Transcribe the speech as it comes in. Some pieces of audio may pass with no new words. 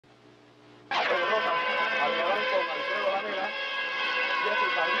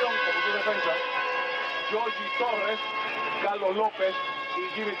defensa. Georgie Torres, Carlos López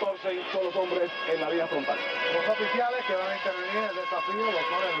y Jimmy Torsen son los hombres en la línea frontal. Los oficiales que van a intervenir en el desafío lo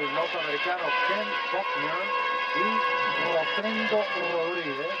son el norteamericano Ken Buckner y Rosendo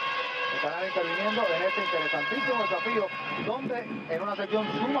Rodríguez. Estarán interviniendo en este interesantísimo desafío, donde en una sección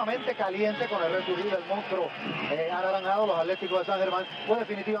sumamente caliente con el resurgir del monstruo anaranjado, los Atléticos de San Germán, pues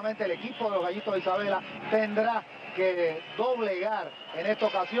definitivamente el equipo de los Gallitos de Isabela tendrá que doblegar en esta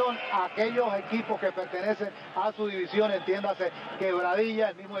ocasión a aquellos equipos que pertenecen a su división, entiéndase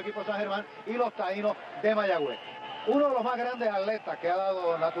Quebradillas, el mismo equipo de San Germán, y los Taínos de Mayagüez. Uno de los más grandes atletas que ha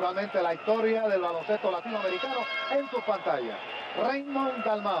dado naturalmente la historia del baloncesto latinoamericano en sus pantallas, Raymond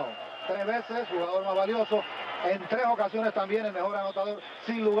Dalmau, 3 veces jugador más valioso, en 3 ocasiones también el mejor anotador,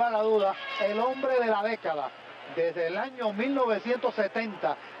 sin lugar a dudas, el hombre de la década. Desde el año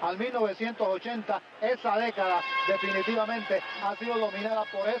 1970 al 1980, esa década definitivamente ha sido dominada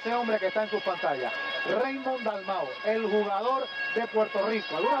por ese hombre que está en sus pantallas, Raymond Dalmau, el jugador de Puerto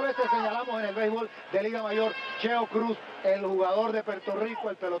Rico. Algunas veces señalamos en el béisbol de Liga Mayor, Cheo Cruz, el jugador de Puerto Rico,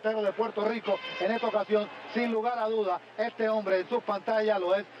 el pelotero de Puerto Rico. En esta ocasión, sin lugar a duda, este hombre en sus pantallas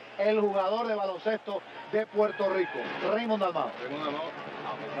lo es el jugador de baloncesto de Puerto Rico, Raymond Dalmau. Raymond Dalmau,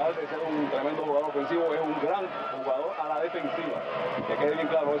 a pesar de ser un tremendo jugador ofensivo, es un gran jugador a la defensiva. Que quede bien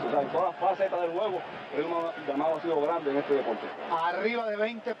claro eso. O sea, en todas las facetas del juego, Raymond Dalmau ha sido grande en este deporte. Arriba de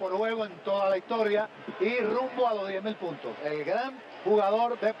 20 por juego en toda la historia y rumbo a los 10.000 puntos. El gran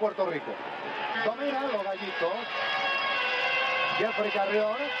jugador de Puerto Rico. Dominan los Gallitos. Jeffrey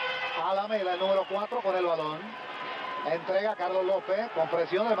Carrión a la mela, el número 4 con el balón. Entrega a Carlos López con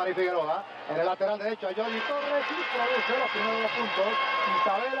presión de Mari Figueroa. En el lateral derecho a Georgie Torres y produce los primeros 2 puntos.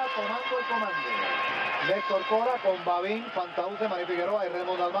 Isabela tomando el comando. Néstor Cora con Babín, Fantauce, Mari Figueroa y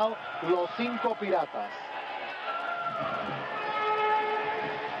Raymond Dalmau, los 5 piratas.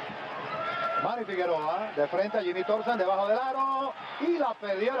 Mari Figueroa de frente a Jimmy Torsen debajo del aro y la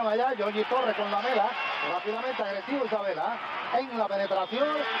perdieron allá. Georgie Torres con la mela, rápidamente agresivo Isabela en la penetración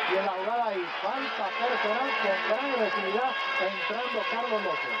y en la jugada y falta personal con gran agresividad entrando Carlos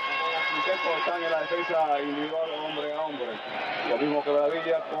López. Los quintetos están en la defensa individual hombre a hombre, lo mismo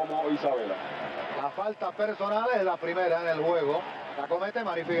Quebradillas como Isabela. La falta personal es la primera en el juego, la comete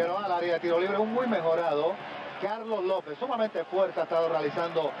Mari Figueroa al área de tiro libre, un muy mejorado Carlos López, sumamente fuerte, ha estado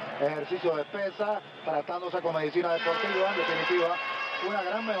realizando ejercicio de pesa, tratándose con medicina deportiva, en definitiva, una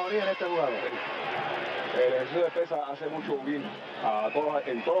gran mejoría en este jugador. El ejercicio de pesa hace mucho bien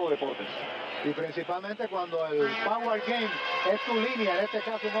en todos los deportes. Y principalmente cuando el power game es su línea, en este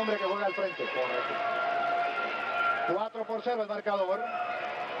caso un hombre que juega al frente. Correcto. 4-0 el marcador.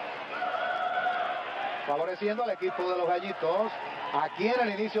 Favoreciendo al equipo de los Gallitos aquí en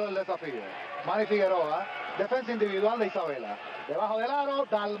el inicio del desafío. Mari Figueroa, defensa individual de Isabela. Debajo del aro,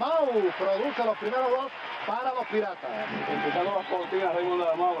 Dalmau produce los primeros 2 para los piratas. Empezando las cortinas, Raymond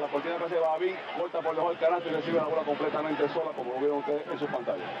Dalmau, la cortina que hace Babín, corta por debajo del canasto y recibe la bola completamente sola, como lo vieron ustedes en sus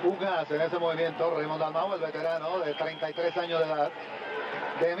pantallas. Un gas en ese movimiento, Raymond Dalmau, el veterano de 33 años de edad,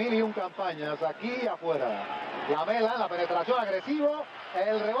 de 1001 campañas, aquí y afuera. La mela, la penetración agresivo,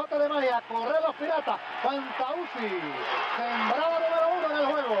 el rebote de Maya, a correr los piratas, Fantauci, sembrada número 1 en el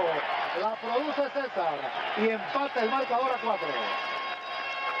juego, la produce César y empata el marcador a 4.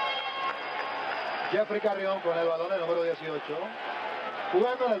 Jeffrey Carrión con el balón, el número 18.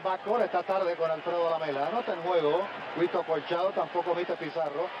 Jugando en el backcourt esta tarde con Alfredo Lamela. No está en juego Wisto Colchado, tampoco Mite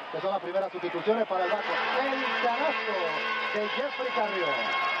Pizarro, que son las primeras sustituciones para el backcourt. El canasto de Jeffrey Carrión.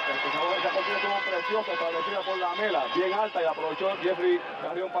 Esa cortina estuvo preciosa, establecida por Lamela, bien alta, y aprovechó Jeffrey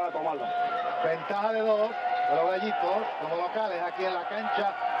Carrión para tomarla. Ventaja de 2 de los Gallitos como locales aquí en la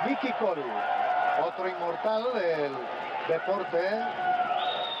cancha. Mickey Colu, otro inmortal del deporte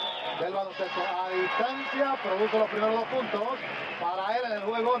del baloncesto. A distancia produce los primeros 2 puntos para él en el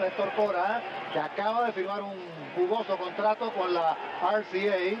juego. Néstor Cora, que acaba de firmar un jugoso contrato con la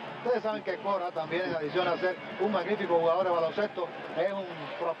RCA. Ustedes saben que Cora también, en adición a ser un magnífico jugador de baloncesto, es un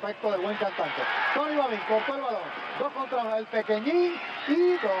prospecto de buen cantante. Tony Babín cortó el balón, 2 contra el pequeñín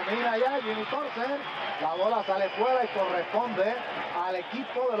y domina ya Jimmy Torsen. La bola sale fuera y corresponde al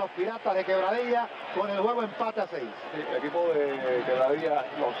equipo de los Piratas de Quebradillas con el juego empate a 6. Sí, el equipo de Quebradillas,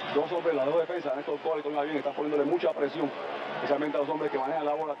 los 2 hombres, las 2 defensas, Néstor Cora y Tony Babín, están poniéndole mucha presión, especialmente a los hombres que manejan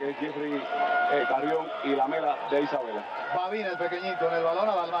la bola, que es Jeffrey Carrión y Lamela de Isabela. Babín, el pequeñín, con el balón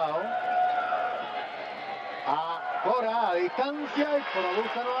a Dalmau. A Cora a distancia y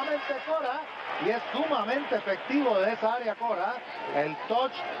produce nuevamente Cora. Y es sumamente efectivo de esa área Cora. El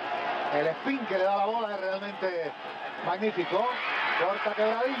touch, el spin que le da la bola es realmente magnífico. Corta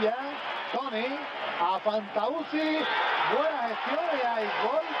Quebradilla. Tony a Fantauci. Buena gestión y hay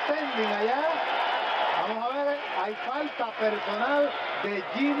goaltending allá. Vamos a ver, hay falta personal de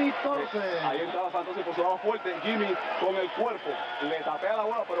Jimmy Torsen. Ahí entraba Fantauci por su lado fuerte. Jimmy con el cuerpo le tapea la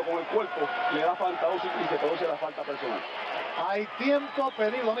bola, pero con el cuerpo le da Fantauci y se produce la falta personal. Hay tiempo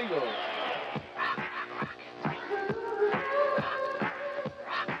pedido, amigos.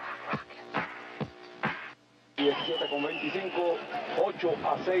 Con 25,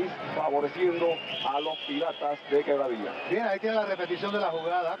 8-6, favoreciendo a los Piratas de Quebradillas. Bien, ahí tiene la repetición de la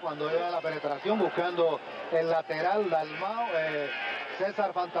jugada, cuando llega la penetración, buscando el lateral Dalmau.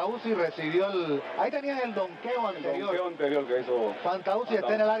 César Fantauci recibió el... Ahí tenían el donqueo anterior. El donqueo anterior que hizo Fantauci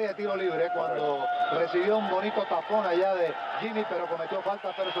está en el área de tiro libre cuando recibió un bonito tapón allá de Jimmy, pero cometió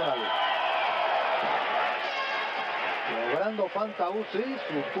falta personal. Logrando Fantauci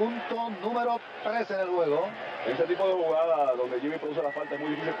su punto número 3 en el juego. Ese tipo de jugada donde Jimmy produce la falta es muy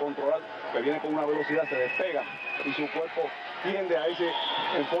difícil controlar, que viene con una velocidad, se despega y su cuerpo tiende a irse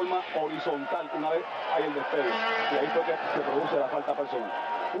en forma horizontal una vez hay el despegue. Y ahí fue que se produce la falta personal.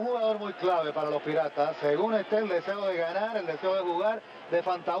 Un jugador muy clave para los Piratas. Según esté el deseo de ganar, el deseo de jugar de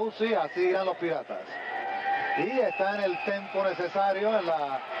Fantauci, así irán los Piratas. Y está en el tempo necesario, en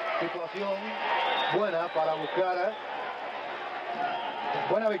la situación buena para buscar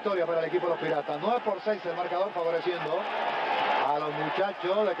buena victoria para el equipo de los Piratas. 9-6 el marcador, favoreciendo a los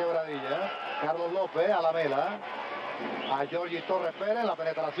muchachos de Quebradilla. Carlos López a la mela. A Georgie Torres Pérez, la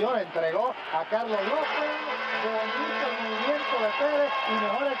penetración, entregó a Carlos López. Bonito el movimiento de Pérez y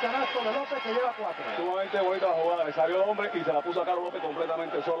mejor el canasto de López, que lleva 4. Sumamente bonita la jugada, le salió el hombre y se la puso a Carlos López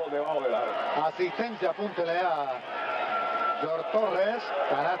completamente solo debajo del aro. Asistencia, apúntele a George Torres.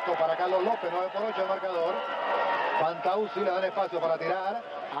 Canasto para Carlos López, 9-8 el marcador. Fantauci le dan espacio para tirar.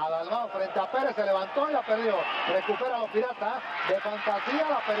 A Dalmau frente a Pérez, se levantó y la perdió. Recupera a los Piratas. De fantasía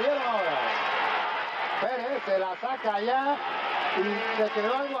la perdieron ahora. Pérez se la saca allá y se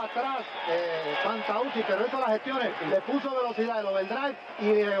quedó algo atrás Fantauci, pero hizo las gestiones, le puso velocidad, el overdrive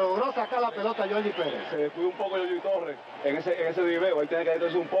y logró sacar la pelota a Georgie Pérez. Se descuidó un poco Georgie Torres en ese video, él tiene que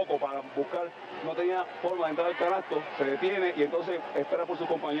detenerse un poco para buscar, no tenía forma de entrar al canasto, se detiene y entonces espera por sus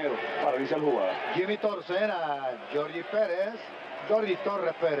compañeros para iniciar jugada. Jimmy Torsen a Georgie Pérez. Georgie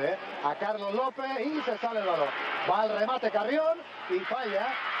Torres Pérez a Carlos López y se sale el balón. Va al remate Carrión y falla.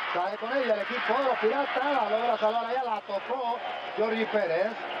 Sale con ella el equipo de los Piratas, la logra salvar allá, la tocó Georgie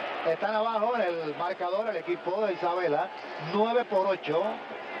Pérez. Están abajo en el marcador el equipo de Isabela, 9-8.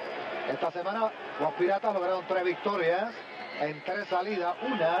 Esta semana los Piratas lograron 3 victorias en 3 salidas,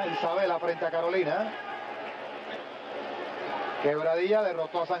 una Isabela frente a Carolina. Quebradilla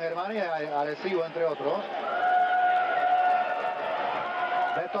derrotó a San Germán y a Arecibo, entre otros.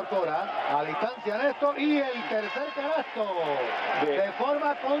 Néstor Cora, a distancia Néstor, y el tercer canasto de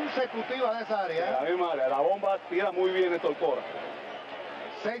forma consecutiva de esa área. De la misma área, la bomba tira muy bien Néstor Cora.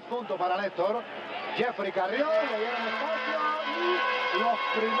 6 puntos para Néstor. Jeffrey Carrión, le dieron espacio y los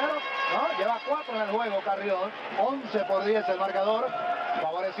primeros, no, lleva 4 en el juego Carrión. 11-10 el marcador,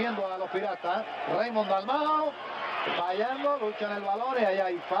 favoreciendo a los Piratas. Raymond Dalmau, fallando, lucha en el balón y ahí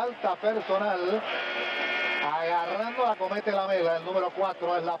hay falta personal. Agarrando la comete la Mela, el número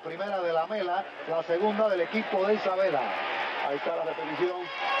 4 es la primera de la Mela, la segunda del equipo de Isabela. Ahí está la repetición.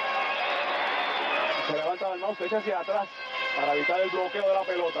 Se levanta Dalmau, se echa hacia atrás para evitar el bloqueo de la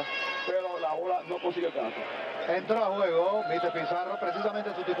pelota, pero la bola no consigue el canasto. Entró a juego Mite Pizarro, precisamente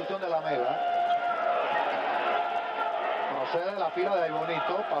en sustitución de la Mela. Procede la fila de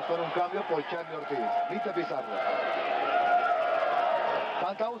Aibonito, pasó en un cambio por Charlie Ortiz. Mite Pizarro.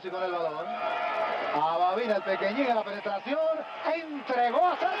 Fantauci con el balón. A Babina, el pequeñín en la penetración, entregó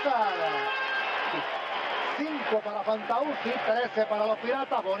a César. 5 para Fantauci, 13 para los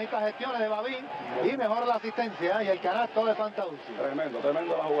Piratas, bonitas gestiones de Babín y mejor la asistencia y el canasto de Fantauci. Tremendo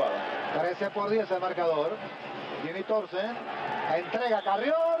la jugada. 13-10 el marcador. Jimmy Torsen entrega a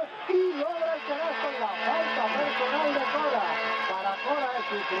Carrión y logra el canasto y la falta personal de Cora. Para Cora es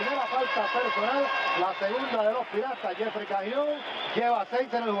su primera falta personal, la segunda de los Piratas. Jeffrey Carrión lleva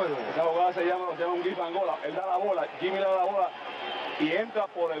 6 en el juego. Esa jugada se llama un give and goal. Él da la bola, Jimmy da la bola y entra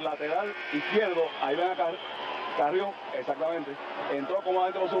por el lateral izquierdo. Ahí ven a Carrión, exactamente. Entró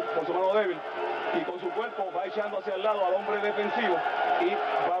cómodamente por su mano débil y con su cuerpo va echando hacia el lado al hombre defensivo y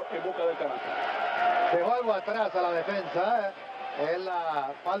va en busca del canasto. Dejó algo atrás a la defensa, es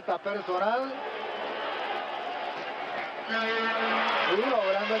la falta personal. Y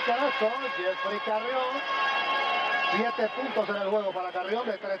logrando el canasto, Jeffrey Carrión. 7 puntos en el juego para Carrión,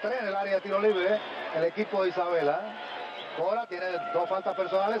 de 3-3 en el área de tiro libre, el equipo de Isabela. Cora tiene 2 faltas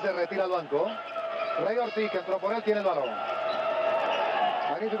personales, se retira al banco. Rey Ortiz, que entró por él, tiene el balón.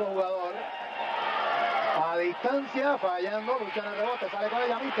 magnífico jugador. A distancia, fallando, lucha en el rebote, sale con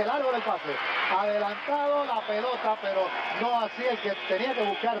ella, viste, largo del pase. Adelantado la pelota, pero no así el que tenía que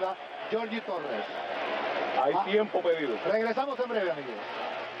buscarla, Georgie Torres. Hay tiempo pedido. Regresamos en breve, amigos.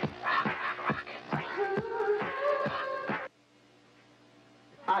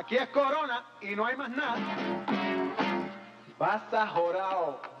 Aquí es Corona y no hay más nada. Vas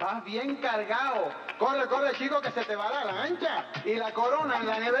ajorado, vas bien cargado. Corre, corre, chico, que se te va la lancha. Y la Corona en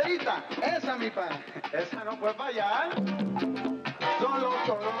la neverita, esa, mi pan, esa no puede fallar. Solo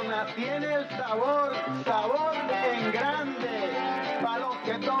Corona tiene el sabor, sabor en grande. Para los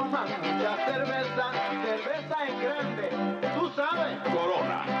que toman mucha cerveza, cerveza en grande. Tú sabes.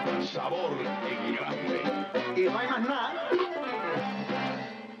 Corona, sabor en grande. Y no hay más nada.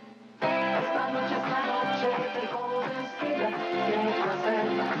 Esta noche es la noche del joven Sila, tiene que hacer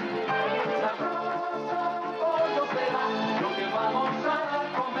sabroso pollo será lo que vamos a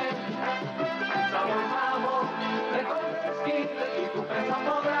comer. Sabor mamón de Golden Sila y tu presa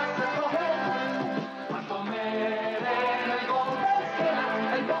podrás escoger. A comer en el Golden Sila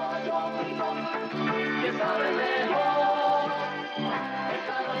el pollo frito que sabe mejor.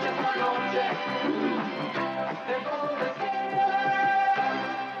 Esta noche es la noche del Golden Sila.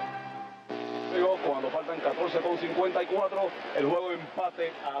 Cuando faltan 14:54, el juego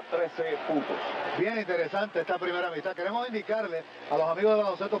empate a 13 puntos. Bien interesante esta primera mitad. Queremos indicarle a los amigos de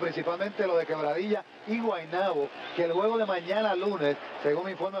baloncesto, principalmente los de Quebradilla y Guaynabo, que el juego de mañana lunes, según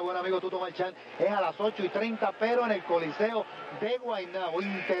me informa el buen amigo Tuto Marchán, es a las 8:30, pero en el Coliseo de Guaynabo.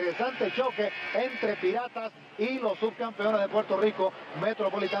 Interesante choque entre Piratas y los subcampeones de Puerto Rico,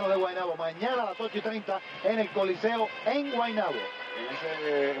 Metropolitanos de Guaynabo. Mañana a las 8:30 en el Coliseo en Guaynabo.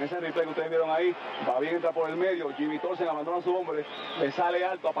 En ese replay que ustedes vieron ahí, Babín entra por el medio, Jimmy Torsen abandona a su hombre, le sale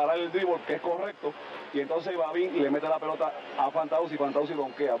alto a parar el dribble, que es correcto, y entonces Babín le mete la pelota a Fantauci, Fantauci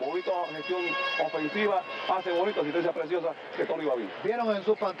donquea. Bonito gestión ofensiva, pase bonito, asistencia preciosa de Tony Babín. Vieron en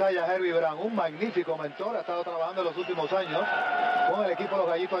sus pantallas a Herbie Brown, un magnífico mentor, ha estado trabajando en los últimos años con el equipo de los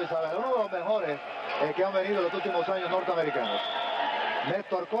Gallitos de Isabela, uno de los mejores que han venido en los últimos años norteamericanos.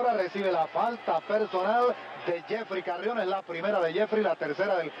 Néstor Cora recibe la falta personal de Jeffrey Carrión, es la primera de Jeffrey, la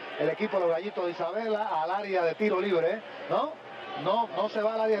tercera del equipo de los Gallitos de Isabela, al área de tiro libre, ¿no? No se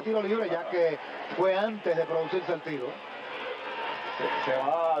va al área de tiro libre, ya que fue antes de producirse el tiro. Se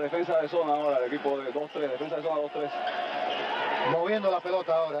va a defensa de zona ahora, el equipo de 2-3, defensa de zona 2-3. Moviendo la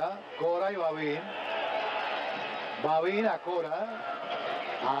pelota ahora, Cora y Babín. Babín a Cora,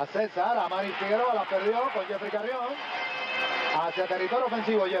 a César, a Manny Figueroa, la perdió con Jeffrey Carrión. Hacia territorio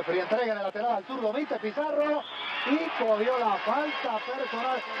ofensivo, Jeffrey entrega en el lateral al zurdo, Mite Pizarro, y cogió la falta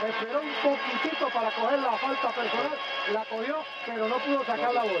personal. Esperó un poquitito para coger la falta personal, la cogió, pero no pudo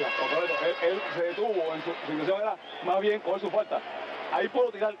sacar la bola. Él se detuvo, su intención era más bien coger su falta. Ahí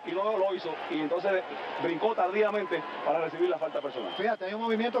pudo tirar y no lo hizo, y entonces brincó tardíamente para recibir la falta personal. Fíjate, hay un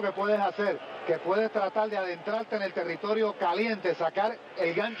movimiento que puedes hacer, que puedes tratar de adentrarte en el territorio caliente, sacar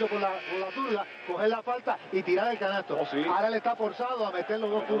el gancho con la zurda, coger la falta y tirar el canasto. Oh, sí. Ahora él está forzado a meter los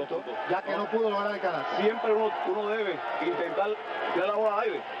dos puntos, ya que no pudo lograr el canasto. Siempre uno debe intentar tirar la bola al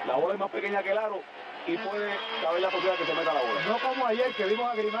aire. La bola es más pequeña que el aro y puede caber la posibilidad de que se meta la bola. No como ayer que vimos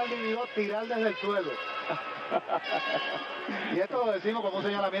a Grimaldi y Vidot tirar desde el suelo. Y esto lo decimos como un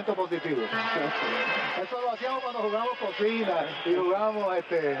señalamiento positivo. Eso lo hacíamos cuando jugamos cocina y jugamos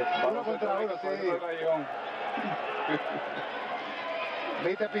uno contra uno, sí.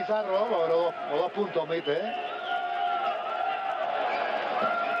 Mite Pizarro logró los 2 puntos, Mite.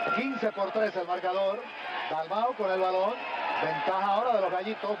 15-3 el marcador. Dalmau con el balón. Ventaja ahora de los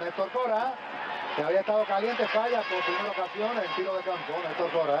Gallitos. Néstor Cora, que había estado caliente, falla por primera ocasión en tiro de campo. Néstor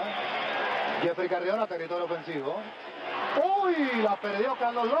Cora. Jeffrey Carrión a territorio ofensivo. ¡Uy! La perdió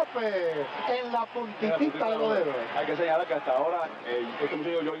Carlos López en la puntitita de los dedos. Hay que señalar que hasta ahora este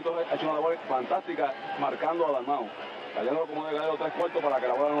muchacho Joey ha hecho una labor fantástica marcando a Dalmau. Cayendo como de Gallo 3/4 para que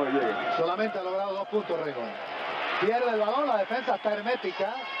la bola no le llegue. Solamente ha logrado 2 puntos, Raymond. Pierde el balón, la defensa está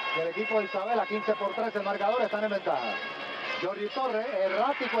hermética del equipo de Isabela. 15-3 el marcador, están en ventaja. Georgie Torres,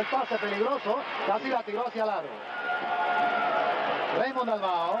 errático el pase, peligroso, casi la tiró hacia el aro. Raymond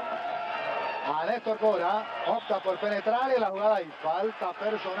Dalmau a Néstor Cora, opta por penetrar y la jugada y falta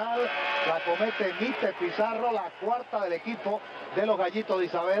personal, la comete Mite Pizarro, la cuarta del equipo de los Gallitos de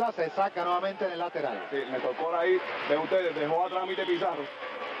Isabela, se saca nuevamente en el lateral. Sí, Néstor Cora ahí, de ustedes, dejó atrás a Mite Pizarro,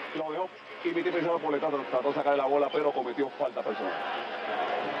 lo dejó y Mite Pizarro por detrás trató de sacar la bola, pero cometió falta personal.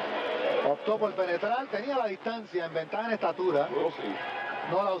 Optó por penetrar, tenía la distancia en ventaja en estatura. Sí.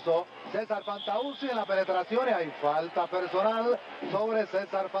 No la usó. César Fantauci en la penetración y hay falta personal sobre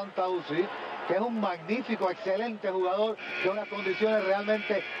César Fantauci, que es un magnífico, excelente jugador de unas condiciones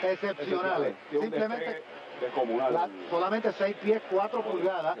realmente excepcionales. Simplemente solamente 6 pies 4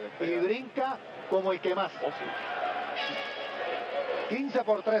 pulgadas y brinca como el que más.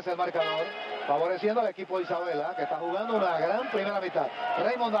 15-13 el marcador, favoreciendo al equipo de Isabela, que está jugando una gran primera mitad.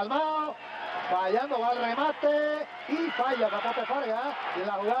 Raymond Dalmao fallando, va al remate y falla Papote Fargas. En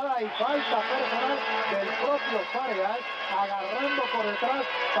la jugada hay falta personal del propio Fargas, agarrando por detrás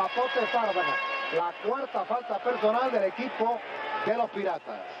Papote Fargas. La cuarta falta personal del equipo de los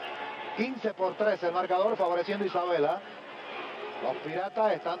Piratas. 15-13 el marcador, favoreciendo a Isabela. Los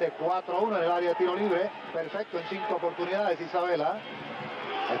Piratas están de 4-1 en el área de tiro libre. Perfecto en 5 oportunidades Isabela.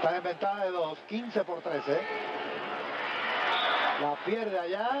 Están en ventaja de 2, 15-13. La pierde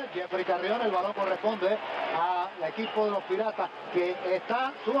allá Jeffrey Carrión, el balón corresponde al equipo de los Piratas, que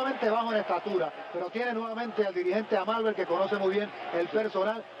está sumamente bajo en estatura, pero tiene nuevamente al dirigente Amalver, que conoce muy bien el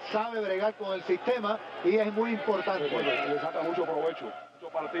personal, sabe bregar con el sistema y es muy importante. Le saca mucho provecho, mucho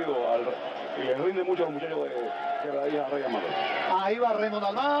partido y le rinde mucho a los muchachos de Quebradillas a Rey Amalver. Ahí va Raymond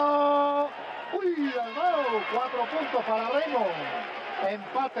Dalmao. ¡Uy, Dalmao! 4 puntos para Raymond.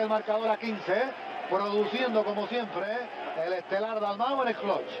 Empate el marcador a 15, produciendo como siempre el estelar Dalmao en el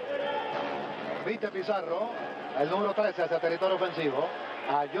clutch. Vite Pizarro, el número 13 hacia territorio ofensivo.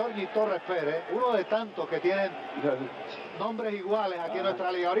 A Giorgi Torres Pérez, uno de tantos que tienen nombres iguales aquí en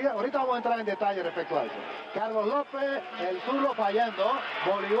nuestra liga. Ahorita vamos a entrar en detalle respecto a eso. Carlos López, el zurdo fallando.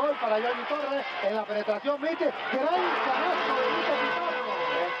 Voleibol para Giorgi Torres en la penetración. Vite, gran canasto de Vite Pizarro.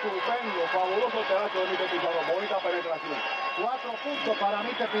 Estupendo, fabuloso canasto de Vite Pizarro, bonita penetración. 4 puntos para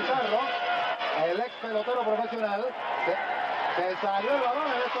Vite Pizarro, el ex pelotero profesional. Se salió el balón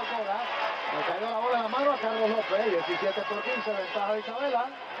en estos horas. Le cayó la bola en la mano a Carlos López. 17-15, ventaja de Isabela.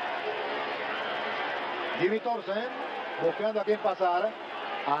 Jimmy Torsen buscando a quién pasar.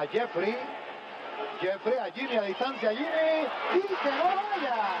 A Jeffrey, a Jimmy a distancia. Jimmy, y que no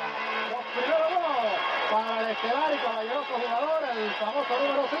vaya. Los primeros dos para el estelar y caballeroso jugador, el famoso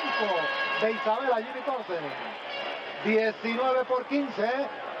número 5 de Isabela, Jimmy Torsen. 19-15.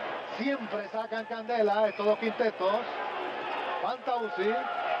 Siempre sacan candela estos dos quintetos. Fantausi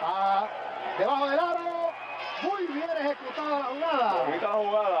debajo del aro. Muy bien ejecutada la jugada. Bonita la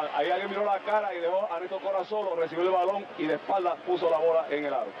jugada. Ahí alguien miró la cara y dejó a Néstor Cora solo, recibió el balón y de espalda puso la bola en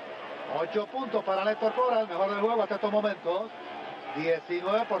el aro. 8 puntos para Néstor Cora, el mejor del juego hasta estos momentos.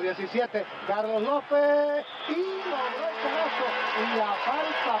 19-17. Carlos López y logró el canasto. Y la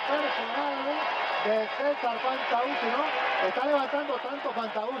falta personal de César Fantausi, ¿no? Está levantando tanto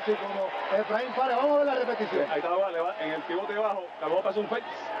Fantausi como Efraín Fares. Vamos a ver la repetición. Ahí está la bola, en el pivote bajo. Carlos López hace un fake.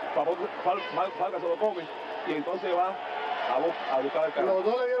 Falta se lo come y entonces va a buscar el canasto. Los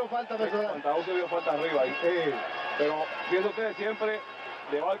dos le dieron falta personal. Fantausi le dio falta arriba ahí. Sí. Pero fíjense ustedes, siempre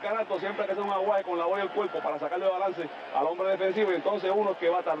debajo del canasto, siempre hay que hacer un aguaje con la bola y el cuerpo para sacarle de balance al hombre defensivo, y entonces uno que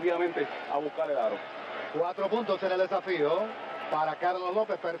va tardíamente a buscar el aro. 4 puntos en el desafío para Carlos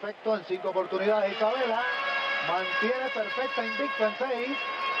López, perfecto en 5 oportunidades. Isabela mantiene perfecta invicta en 6.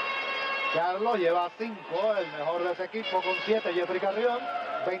 Carlos lleva 5, el mejor de ese equipo con 7, Jeffrey Carrión.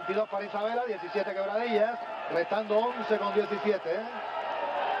 22 para Isabela, 17 Quebradillas, restando 11 con 17.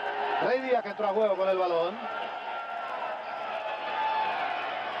 Rey Díaz, que entró a juego con el balón.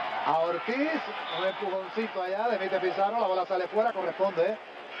 A Ortiz, un empujoncito allá de Vite Pizarro, la bola sale fuera, corresponde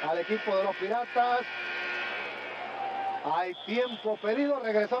al equipo de los Piratas. Hay tiempo pedido,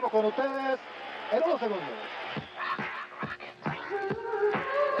 regresamos con ustedes en unos segundos.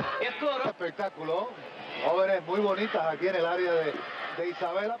 Espectáculo, jóvenes muy bonitas aquí en el área de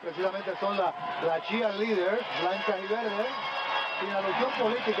Isabela, precisamente son la cheerleaders, blancas y verdes, sin alusión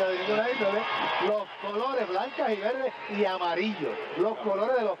política de ninguna índole. Los colores blancas y verdes y amarillos, los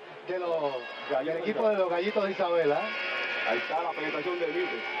colores del equipo de los Gallitos de Isabela. Ahí está la penetración de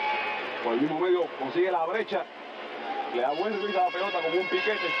Vite. Por el mismo medio consigue la brecha, le da buen release a la pelota como un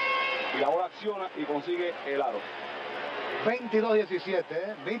piquete y la bola acciona y consigue el aro.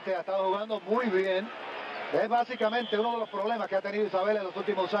 22-17, Vite ha estado jugando muy bien. Es básicamente uno de los problemas que ha tenido Isabela en los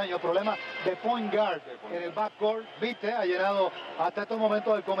últimos años, problemas de point guard en el backcourt. Vite ha llenado hasta estos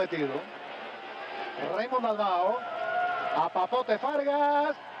momentos el cometido. Raymond Dalmao, a Papote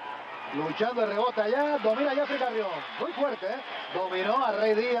Fargas, luchando el rebote allá, domina Jeffrey Carrión, muy fuerte, dominó a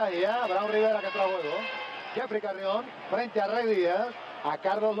Rey Díaz y a Brown Rivera, que entró a juego. Jeffrey Carrión frente a Rey Díaz, a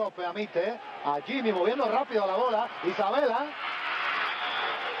Carlos López, a Mite, a Jimmy moviendo rápido la bola. Isabela,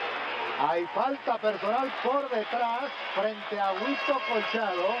 hay falta personal por detrás frente a Huito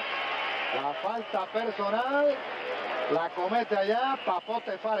Colchado. La falta personal la comete allá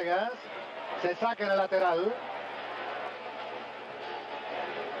Papote Fargas, se saca en el lateral.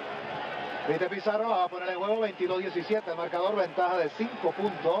 Viste Pizarro la va a poner en juego 22-17. El marcador, ventaja de 5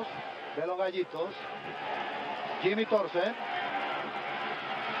 puntos de los Gallitos. Jimmy Thorsen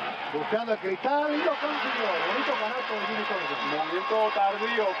buscando el cristal y lo consiguió. Bonito canasto de Jimmy Thorsen. Movimiento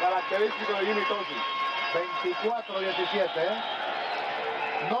tardío característico de Jimmy Thorsen. 24-17.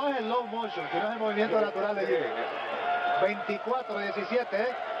 No es el low motion, sino es el movimiento natural de Jimmy. 24-17.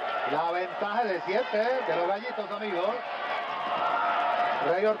 La ventaja de 7 de los Gallitos, amigos.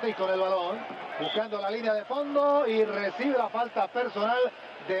 Rey Ortiz con el balón, buscando la línea de fondo y recibe la falta personal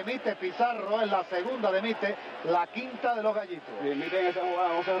de Mite Pizarro. En la segunda de Mite, la quinta de los Gallitos. Y Mite en esa jugada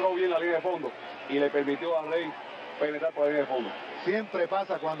no cerró bien la línea de fondo y le permitió a Rey penetrar por la línea de fondo. Siempre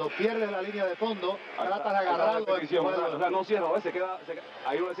pasa cuando pierdes la línea de fondo, tratas de agarrarlo. O sea, no cierra, a veces queda,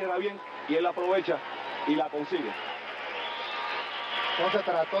 ahí no le cierra bien y él la aprovecha y la consigue. Entonces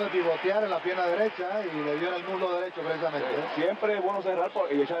trató de pivotear en la pierna derecha y le dio en el muslo derecho precisamente. Siempre es bueno cerrar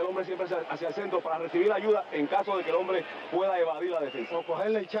y echar el hombre siempre hacia el centro para recibir ayuda en caso de que el hombre pueda evadir la defensa. O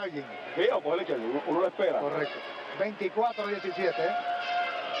cogerle el charging. Sí, o cogerle el charging, uno lo espera. Correcto. 24-17.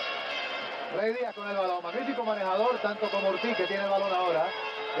 Rey Díaz con el balón. Magnífico manejador, tanto como Ortiz, que tiene el balón ahora,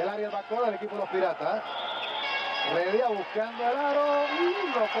 del área del backcourt del equipo de los Piratas. Rey Díaz buscando el aro y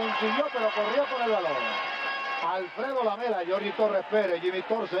lo consiguió, pero corrió con el balón. Alfredo Lamela, Jordi Torres Pérez, Jimmy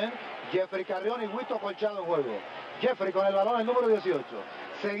Thorsen, Jeffrey Carrión y Huito Colchado en juego. Jeffrey con el balón, el número 18.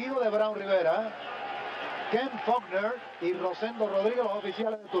 Seguido de Brown Rivera, Ken Faulkner y Rosendo Rodríguez, los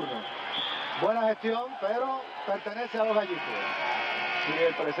oficiales de turno. Buena gestión, pero pertenece a los Gallitos. Sigue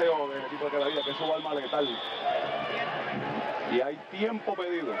el preseo del equipo de Quebradillas, que es su arma letal. Y hay tiempo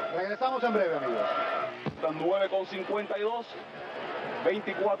pedido. Regresamos en breve, amigos. 9:52.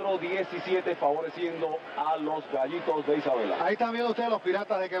 24-17 favoreciendo a los Gallitos de Isabela. Ahí están viendo ustedes los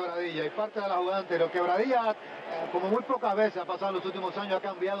Piratas de Quebradilla y parte de la jugada anterior. Quebradilla, como muy pocas veces ha pasado en los últimos años, ha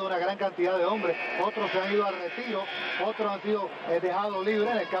cambiado una gran cantidad de hombres. Otros se han ido al retiro, otros han sido dejados libres.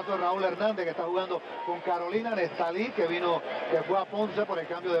 En el caso de Raúl Hernández, que está jugando con Carolina, Nestalí, que fue a Ponce por el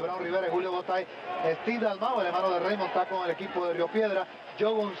cambio de Brown Rivera y Julio Botay. Steve Dalmau, el hermano de Raymond, está con el equipo de Río Piedra.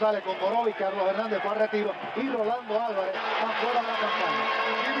 Joe González con Moró y Carlos Hernández fue a retiro. Y Rolando Álvarez está fuera de la campaña.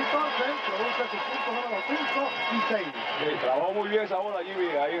 Jimmy Thorsen produce sus puntos número 5 y 6. Sí, trabajó muy bien esa bola, Jimmy,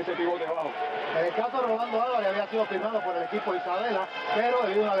 ahí en ese pivote abajo. En el caso de Rolando Álvarez había sido firmado por el equipo de Isabela, pero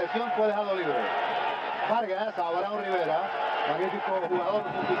debido a una lesión fue dejado libre. Vargas a Brown Rivera, magnífico jugador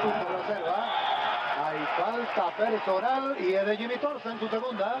sustituto de reserva. Hay falta personal y es de Jimmy Thorsen, su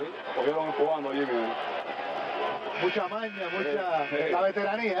segunda. Sí, cogieron empujando a Jimmy. Mucha maña, la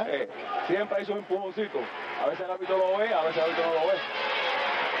veteranía. Siempre hay sus empujoncitos. A veces el árbitro lo ve, a veces el árbitro no lo ve.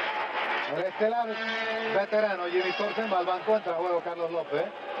 El estelar veterano Jimmy Thorsen va al banco, entra a juego Carlos López.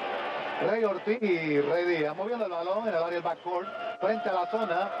 Rey Ortiz y Rey Díaz moviendo el balón en el área del backcourt frente a la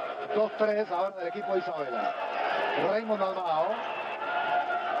zona 2-3 ahora del equipo de Isabela. Raymond Almao.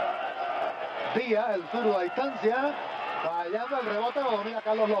 Díaz, el zurdo a distancia. Fallando el rebote, lo domina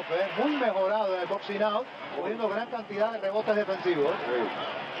Carlos López. Muy mejorado en el boxing out, poniendo gran cantidad de rebotes defensivos.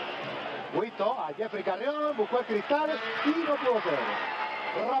 Huito a Jeffrey Carrión, buscó el cristal y no pudo ser.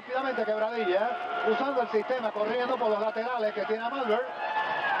 Rápidamente Quebradilla, usando el sistema, corriendo por los laterales que tiene a Malver.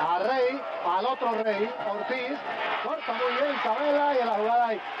 A Rey, al otro Rey, Ortiz. Corta muy bien Isabela y en la jugada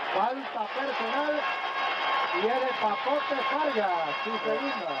hay falta personal. Y el Papote Vargas, su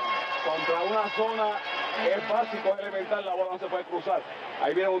segunda. Contra una zona es básico, es elemental, la bola no se puede cruzar.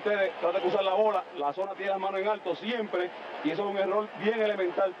 Ahí vienen ustedes, trata de cruzar la bola, la zona tiene las manos en alto siempre, y eso es un error bien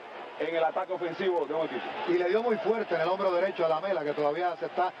elemental en el ataque ofensivo de un equipo. Y le dio muy fuerte en el hombro derecho a Lamela, que todavía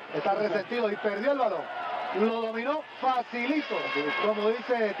está resentido y perdió el balón. Lo dominó facilito, como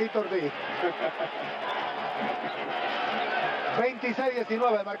dice Tito Ortiz.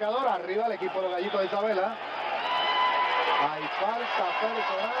 26-19 el marcador, arriba el equipo de los Gallitos de Isabela. Hay falta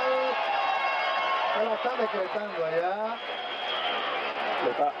personal. Se lo están decretando allá.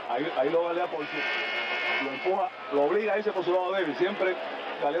 Ahí lo galea por lo empuja, lo obliga a irse por su lado débil, siempre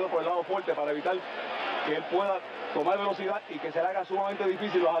saliendo por el lado fuerte para evitar que él pueda tomar velocidad y que se le haga sumamente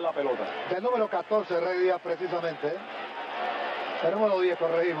difícil bajar la pelota. El número 14, Rey Díaz, precisamente. El número 10,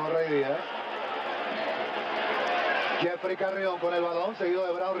 corregimos, Rey Díaz. Jeffrey Carrión con el balón, seguido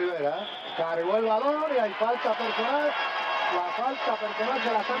de Brown Rivera. Cargó el balón y hay falta personal. La falta personal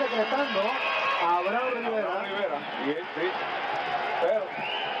se la está decretando a Brown Rivera. Y él, sí. Pero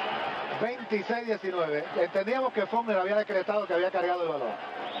 26-19. Entendíamos que Faulkner había decretado que había cargado el balón.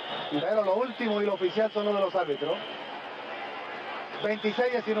 Pero lo último y lo oficial son los de los árbitros.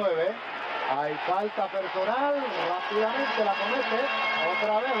 26-19. Hay falta personal, rápidamente la comete.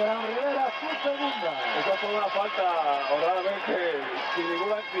 Otra vez Brown Rivera, su segunda. Esa fue una falta, honradamente, sin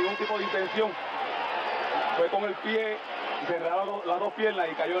ningún tipo de intención. Fue con el pie, cerraron las dos piernas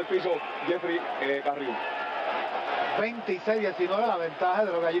y cayó en el piso Jeffrey Carrión. 26-19 la ventaja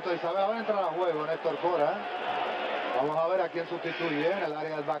de los Gallitos de Isabela. Ahora entra a juego Néstor Cora. Vamos a ver a quién sustituye en el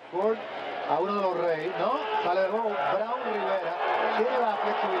área del backcourt. A uno de los Reyes, ¿no? Sale de juego Brown Rivera. Tiene la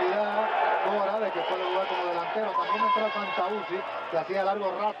flexibilidad Cora de que puede jugar como delantero. También entra Santauzzi, que hacía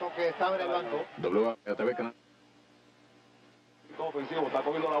largo rato que estaba en el banco. WTV Canal. Ofensivo, está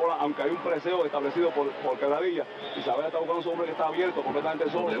cogiendo la bola, aunque hay un preseo establecido por Quebradillas. Isabela está buscando a su hombre que está abierto, completamente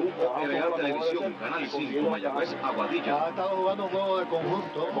solo. WPLA Televisión, Canal 5, Mayagüez, Aguadilla. Ha estado jugando un juego de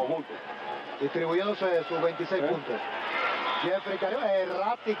conjunto, distribuyéndose sus 26 puntos. Jeffrey Carrión,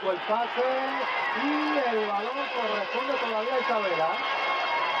 errático el pase y el balón corresponde todavía a Isabela.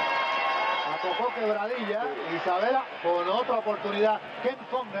 Atocó Quebradilla, Isabela con otra oportunidad. Ken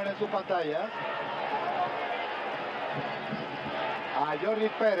Fogner en sus pantallas. A Georgie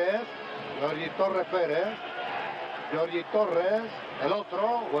Pérez, Georgie Torres Pérez, Georgie Torres, el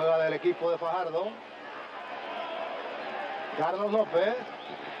otro, juega del equipo de Fajardo. Carlos López,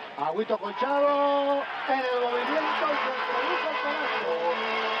 Agüito Colchado, en el movimiento y se produce el canasto.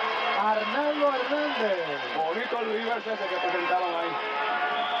 Arnaldo Hernández. Bonito el reverse ese que presentaron ahí.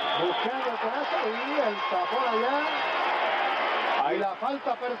 Buscando el canasto y el tapón allá. Ahí Y la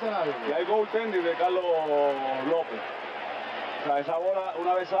falta personal. Y hay goaltending de Carlos López. O sea, esa bola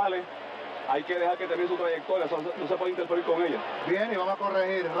una vez sale, hay que dejar que termine su trayectoria, no se puede interferir con ella. Bien, y vamos a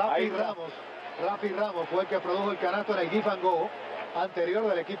corregir. Rafi Ramos fue el que produjo el canasto en el give and go anterior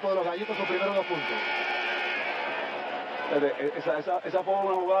del equipo de los Gallitos, sus primeros 2 puntos. Esa fue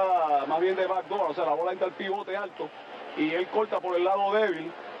una jugada más bien de backdoor, o sea, la bola entra al pivote alto y él corta por el lado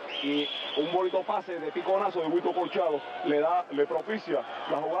débil y un bonito pase de piconazo de Agüito Colchado le propicia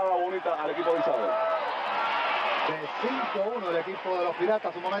la jugada bonita al equipo de Isabela. De 5-1 el equipo de los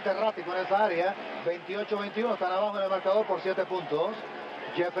Piratas, un momento errático en esa área. 28-21, están abajo en el marcador por 7 puntos.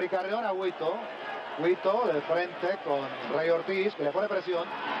 Jeffrey Carrión, Agüito de frente con Rey Ortiz, que le pone presión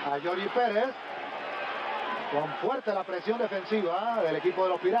a Georgie Pérez. Con fuerte la presión defensiva del equipo de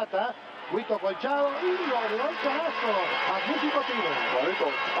los Piratas. Agüito Colchado y logró el canasto. Magnífico tiro. Bonito,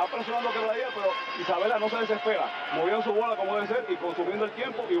 está presionando a Quebradillas, pero Isabela no se desespera, moviendo su bola como debe ser y consumiendo el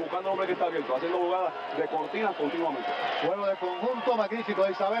tiempo y buscando al hombre que está abierto, haciendo jugadas de cortinas continuamente. Juego de conjunto magnífico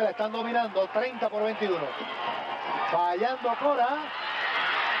de Isabela, están dominando 30-21. Fallando Cora.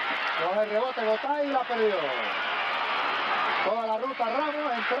 Coge el rebote Gotay y la perdió. Toda la ruta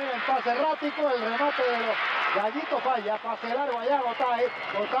Ramos, entrega en pase errático, el remate de los Gallitos falla, pase largo allá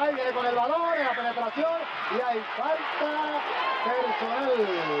Gotay viene con el balón en la penetración y hay falta personal.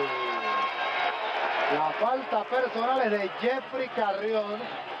 La falta personal es de Jeffrey Carrión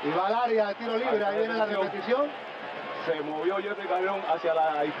y va al área de tiro libre, ahí viene la repetición. Se movió Jeffrey Carrión hacia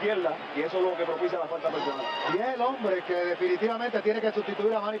la izquierda y eso es lo que propicia la falta personal. Y es el hombre que definitivamente tiene que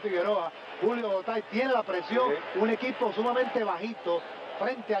sustituir a Manny Figueroa. Julio Gotay tiene la presión, un equipo sumamente bajito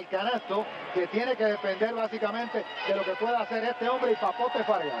frente al canasto que tiene que depender básicamente de lo que pueda hacer este hombre y Papote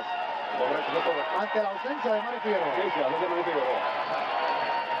Fargas. Correcto. Ante la ausencia de Manny Figueroa. Sí, la ausencia de Manny Figueroa.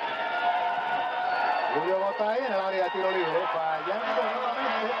 Julio Gotay en el área de tiro libre, fallando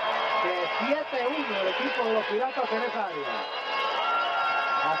nuevamente. De 7-1 el equipo de los Piratas en esa área.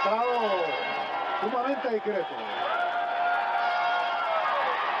 Ha estado sumamente discreto.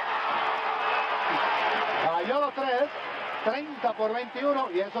 Falló los 3,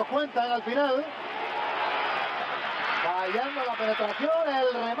 30-21 y eso cuentan al final. Fallando la penetración,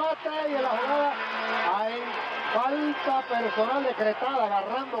 el remate y en la jugada hay falta personal decretada,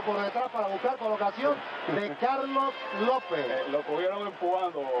 agarrando por detrás para buscar colocación de Carlos López. Lo cogieron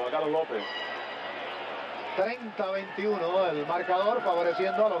empujando a Carlos López. 30-21 el marcador,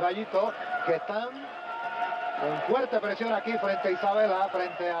 favoreciendo a los Gallitos que están con fuerte presión aquí frente a Isabela,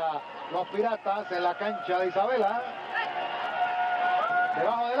 frente a los Piratas en la cancha de Isabela.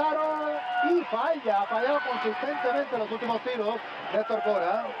 Debajo del aro y ha fallado consistentemente los últimos tiros Néstor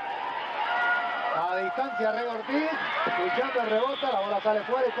Cora. A distancia Rey Ortiz, luchando el rebote, la bola sale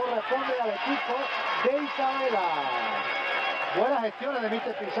fuera y corresponde al equipo de Isabela. Buenas gestiones de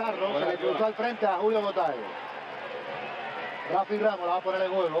Mr. Pizarro, se le cruzó al frente a Julio Gotay. Rafi Ramos la va a poner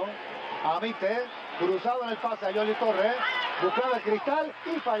en juego. A Mite, cruzado en el pase a Yoli Torres. buscaba el cristal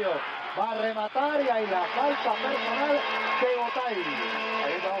y falló. Va a rematar y ahí la falta personal de Gotay.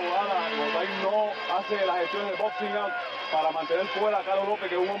 Ahí esta jugada, Gotay no hace la gestión de boxing out para mantener fuera a Carlos López,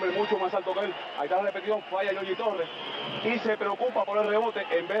 que es un hombre mucho más alto que él. Ahí está la repetición, falla Yogi Torres y se preocupa por el rebote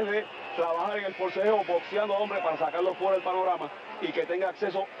en vez de trabajar en el forcejeo, boxeando al hombre para sacarlo fuera del panorama y que tenga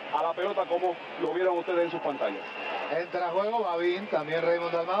acceso a la pelota como lo vieron ustedes en sus pantallas. Entra a juego Babín, también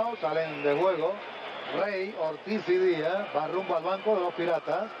Raymond Dalmau, salen de juego Rey, Ortiz y Díaz, va rumbo al banco de los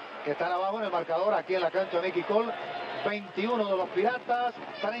Piratas, que están abajo en el marcador aquí en la cancha de Mickey Cole. 21 de los Piratas,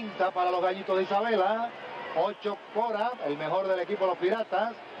 30 para los Gallitos de Isabela, 8 Cora, el mejor del equipo de los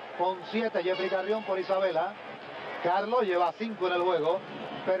Piratas, con 7 Jeffrey Carrión por Isabela. Carlos lleva 5 en el juego,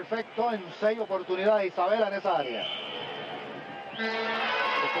 perfecto en 6 oportunidades Isabela en esa área.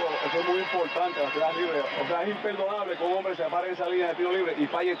 Eso es muy importante, las tiras libres. O sea, es imperdonable que un hombre se apare en esa línea de tiro libre y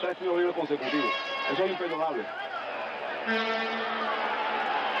falle 3 tiros libres consecutivos. Eso es imperdonable.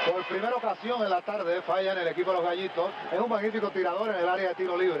 Por primera ocasión en la tarde falla en el equipo de los Gallitos. Es un magnífico tirador en el área de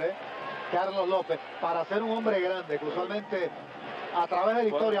tiro libre, Carlos López, para ser un hombre grande, que usualmente a través de la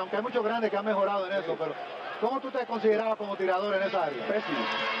historia, aunque hay muchos grandes que han mejorado en eso, pero ¿cómo tú te considerabas como tirador en esa área? Pésimo,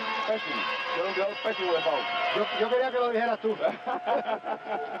 pésimo. Yo era un tirador pésimo de foul. Yo quería que lo dijeras tú.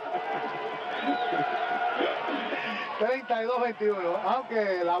 32-21,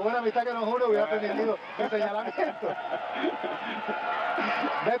 aunque la buena amistad que nos une hubiera permitido el señalamiento.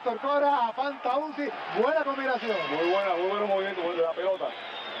 Néstor Cora a Fantausi, buena combinación. Muy buen movimiento de la pelota.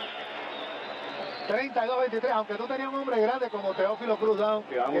 32-23, aunque tú tenías un hombre grande como Teófilo Cruz Down,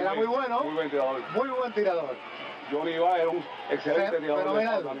 que era muy bueno. Muy buen tirador. Muy buen tirador. Johnny Iba era un excelente tirador.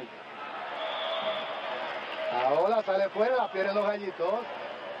 Fenomenal. Ahora sale fuera, la pierden los Gallitos.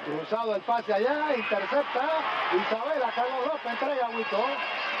 Cruzado el pase allá, intercepta Isabela, Carlos López entrega a Huito.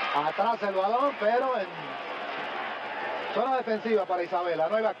 Atrás el balón, pero en zona defensiva para Isabela,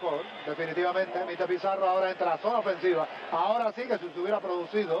 no hay backcourt, definitivamente. Mite Pizarro ahora entra a zona ofensiva. Ahora sí que si se hubiera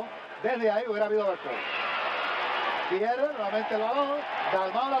producido, desde ahí hubiera habido backcourt. Pierde nuevamente el balón,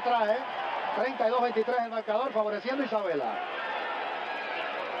 Dalmau la trae. 32-23 el marcador, favoreciendo a Isabela.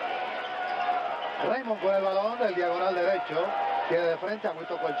 Raymond con el balón del diagonal derecho. Queda de frente a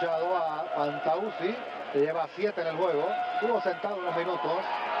Huito Colchado a Fantausi, que lleva 7 en el juego. Estuvo sentado unos minutos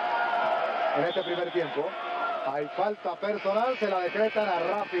en este primer tiempo. Hay falta personal, se la decretan a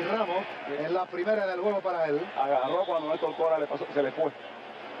Rafi Ramos en la primera del juego para él. Agarró cuando Néstor Cora se le fue.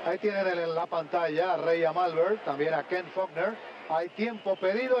 Ahí tienen en la pantalla a Rey Amalbert, también a Ken Faulkner. Hay tiempo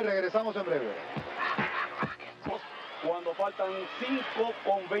pedido y regresamos en breve. Cuando faltan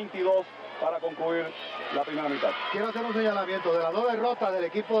 5:22 para concluir la primera mitad. Quiero hacer un señalamiento de las 2 derrotas del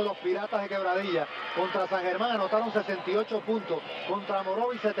equipo de los Piratas de Quebradillas. Contra San Germán anotaron 68 puntos, contra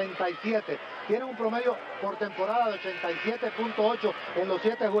Morovi 77. Tienen un promedio por temporada de 87.8 en los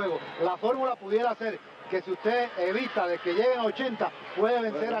 7 juegos. La fórmula pudiera ser que si usted evita de que lleguen a 80, puede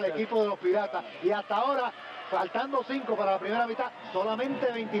vencer al equipo de los Piratas. Y hasta ahora, faltando 5 para la primera mitad,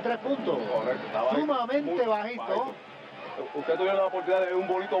 solamente 23 puntos. Correcto, sumamente bajito. Usted tuvieron la oportunidad de ver un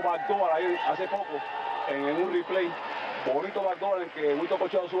bonito backdoor ahí hace poco en un replay. Bonito backdoor en el que Huito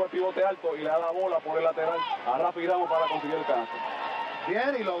Colchado sube el pivote alto y le da la bola por el lateral a Rafi Ramos para conseguir el canasto.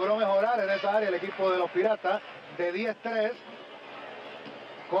 Bien, y logró mejorar en esa área el equipo de los Piratas de 10-3.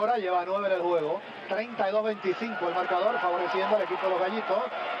 Cora lleva 9 en el juego. 32-25 el marcador, favoreciendo al equipo de los Gallitos,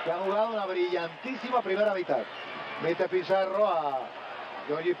 que han jugado una brillantísima primera mitad. Mite Pizarro a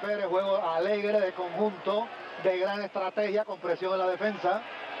Yogi Pérez, juego alegre de conjunto, de gran estrategia con presión en la defensa.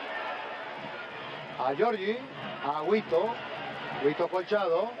 A Giorgi, a Huito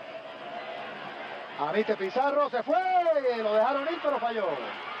Colchado, a Mite Pizarro, se fue, lo dejaron ir pero falló.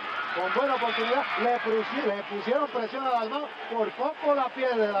 Con buena oportunidad, le pusieron presión a Dalmau, por poco la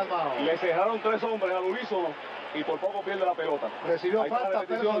pierde Dalmau. Le cerraron 3 hombres al unísono y por poco pierde la pelota. Recibió falta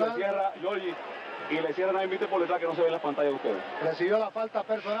personal. Le cierra Giorgi y le cierran a Mite por detrás, que no se ve en las pantallas de ustedes. Recibió la falta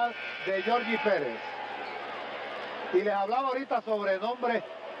personal de Giorgi Pérez. Y les hablaba ahorita sobre nombres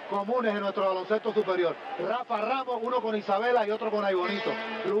comunes en nuestro baloncesto superior. Rafa Ramos, uno con Isabela y otro con Aybonito.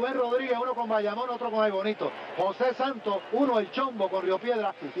 Rubén Rodríguez, uno con Bayamón, otro con Aybonito. José Santos, uno el Chombo con Río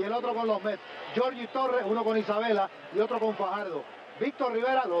Piedra y el otro con los Mets. Giorgi Torres, uno con Isabela y otro con Fajardo. Víctor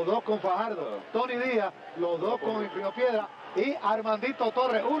Rivera, los 2 con Fajardo. Tony Díaz, los 2 con Río Piedra. Y Armandito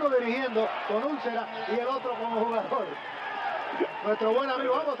Torres, uno dirigiendo con Úlcera y el otro como jugador. Nuestro buen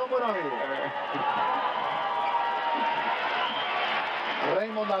amigo, ambos son buenos amigos.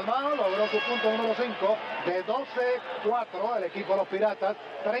 Raymond Dalmau logró su punto número 5 de 12-4 el equipo de los Piratas,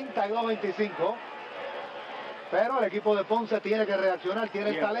 32-25. Pero el equipo de Ponce tiene que reaccionar,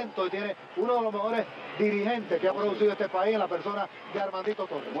 tiene el talento y tiene uno de los mejores dirigente que ha producido este país en la persona de Armandito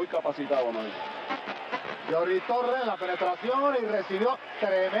Torres. Muy capacitado, man. Jordi Torres, la penetración y recibió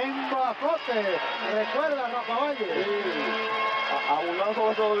tremendo azote. Recuerda, Rafa Valle. Abundando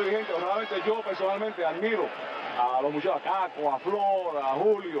sobre estos dirigentes, realmente yo personalmente admiro a los muchachos, a Caco, a Flor, a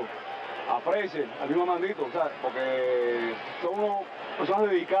Julio, a Fraser, al mismo Armandito, o sea, porque son unos personas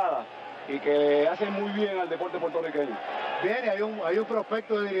dedicadas y que hacen muy bien al deporte puertorriqueño. Bien, hay un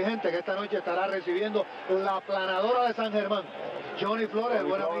prospecto de dirigente que esta noche estará recibiendo la aplanadora de San Germán. Johnny Flores, el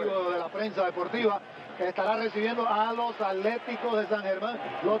buen amigo de la prensa deportiva, estará recibiendo a los Atléticos de San Germán,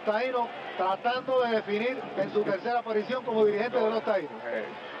 los taínos, tratando de definir en su tercera aparición como dirigente de los taínos.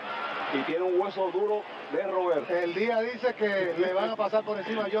 Y tiene un hueso duro de roer. El día dice que le van a pasar por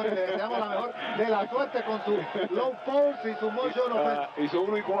encima a Johnny, le deseamos la mejor de la suerte con su low pulse y su motion offense. Y su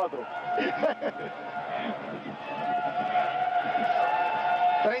 1 y 4.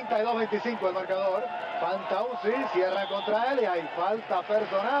 32-25 el marcador. Fantausi cierra contra él y hay falta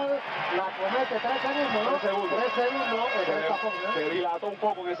personal. La comete 3 segundos, ¿no? 3 segundos. 3 segundos en el tapón, ¿no? Se dilató un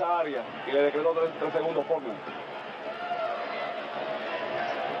poco en esa área y le decretó 3 segundos por menos.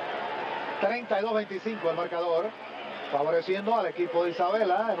 32-25 el marcador, favoreciendo al equipo de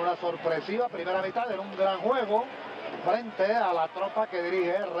Isabela en una sorpresiva primera mitad, en un gran juego frente a la tropa que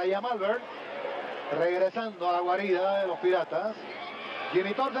dirige Ryan Malvern, regresando a la guarida de los Piratas.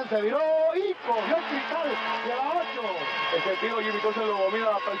 Jimmy Torsen se viró y cogió el cristal de la 8. Ese tiro Jimmy Torsen lo domina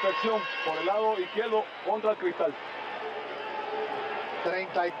a la perfección por el lado izquierdo contra el cristal.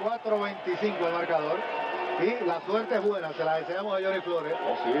 34-25 el marcador. Y la suerte es buena, se la deseamos a Johnny Flores.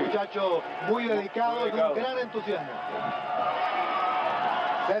 Oh, sí. Muchacho muy dedicado y un gran entusiasmo.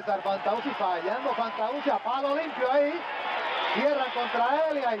 César Fantausi fallando, Fantausi a palo limpio ahí. Cierran contra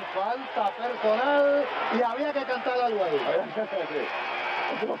él y hay falta personal y había que cantar algo ahí.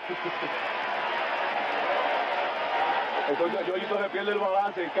 Entonces Yoyito le pierde el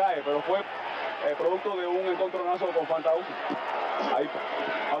balance y cae, pero fue producto de un encontronazo con Fantausi. Ahí.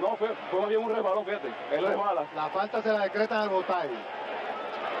 No, fue más bien un resbalón, fíjate. Él resbala. La falta se la decretan al Botay.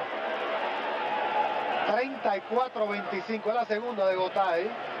 34-25 es la segunda de Gotay.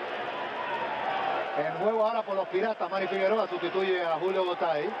 En juego ahora por los Piratas, Manny Figueroa sustituye a Julio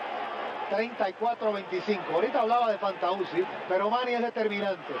Gotay. 34-25. Ahorita hablaba de Fantausi, pero Manny es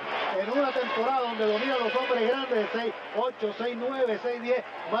determinante. En una temporada donde domina a los hombres grandes de 6-8, 6-9, 6-10,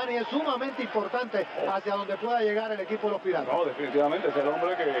 Manny es sumamente importante hacia donde pueda llegar el equipo de los Piratas. No, definitivamente es el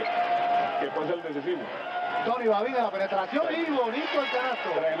hombre que puede ser decisivo. Tony Babín a la penetración y bonito el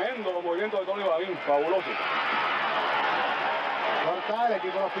canasto. Tremendo movimiento de Tony Babín, fabuloso. Corta el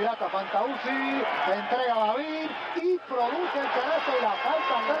equipo de los Piratas, Fantausi, entrega a Babín y produce el canasto y la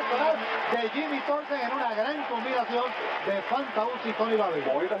falta personal de Jimmy Torsen en una gran combinación de Fantausi y Tony Babín.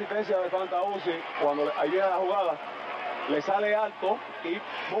 Bonita asistencia de Fantausi, cuando ahí viene la jugada, le sale alto y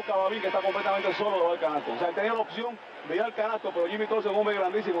busca a Babín que está completamente solo debajo del canasto. O sea, él tenía la opción de ir al canasto, pero Jimmy Torsen, un hombre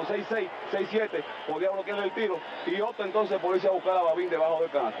grandísimo, 6'6", 6'7", podía bloquearle el tiro y opta entonces por irse a buscar a Babín debajo del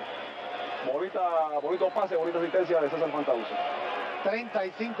canasto. Bonito pase, bonita asistencia de César Fantausi.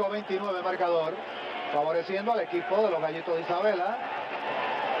 35-29 marcador, favoreciendo al equipo de los Gallitos de Isabela.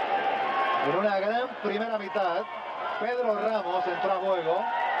 En una gran primera mitad, Pedro Ramos entró a juego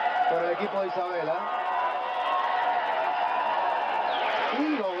por el equipo de Isabela y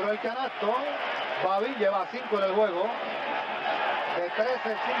logró el canasto. Babín lleva 5 en el juego. De 13-5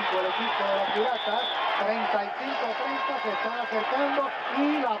 el equipo de los Piratas. 35-30 se están acercando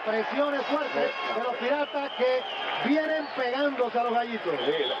y la presión es fuerte de los Piratas que vienen pegándose a los Gallitos.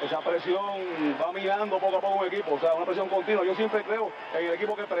 Sí, esa presión va mirando poco a poco un equipo, o sea, una presión continua. Yo siempre creo en el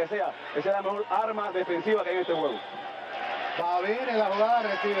equipo que presea. Esa es la mejor arma defensiva que hay en este juego. Babín en la jugada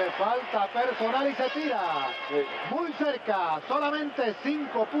recibe falta personal y se tira. Sí. Muy cerca, solamente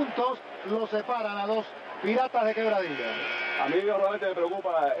 5 puntos lo separan a los Piratas de Quebradillas. A mí realmente me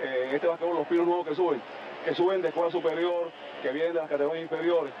preocupa este basquetbol, los pinos nuevos que suben de escuela superior, que vienen de las categorías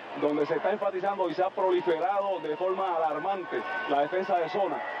inferiores, donde se está enfatizando y se ha proliferado de forma alarmante la defensa de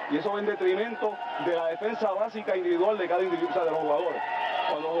zona. Y eso va en detrimento de la defensa básica individual de cada individuo, o sea, de los jugadores.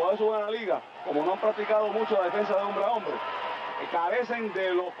 Cuando los jugadores suben a la liga, como no han practicado mucho la defensa de hombre a hombre, carecen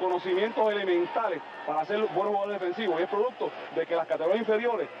de los conocimientos elementales para ser buenos jugadores defensivos, y es producto de que las categorías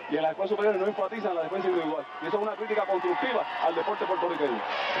inferiores y en las escuelas superiores no enfatizan la defensa individual, y eso es una crítica constructiva al deporte puertorriqueño.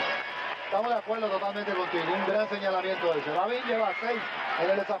 Estamos de acuerdo totalmente contigo, un gran señalamiento ese. Babín lleva 6 en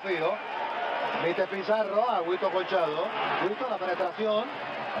el desafío. Mite Pizarro a Huito Colchado. Huito la penetración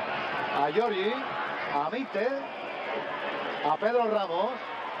a Giorgi, a Mite, a Pedro Ramos,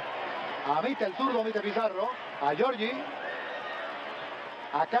 a Mite el zurdo, Mite Pizarro, a Giorgi.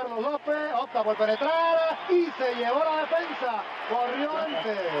 a Carlos López, opta por penetrar y se llevó la defensa. Corrió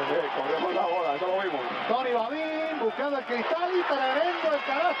antes. Sí, corrió con la bola, eso lo vimos. Tony Babín buscando el cristal y tremendo el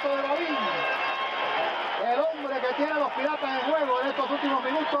canasto de Babín. El hombre que tiene a los Piratas en juego en estos últimos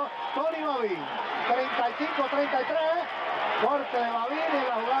minutos, Tony Babín. 35-33. Corte de Babín en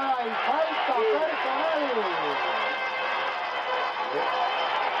la jugada y falta personal.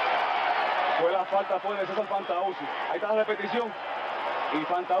 Fue la falta, fue de César Fantauzzi. Ahí está la repetición. Y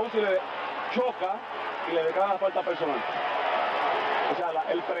Fantauzzi le choca y le declara la falta personal. O sea,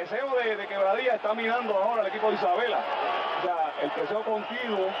 el preseo de Quebradilla está mirando ahora al equipo de Isabela. O sea, el preseo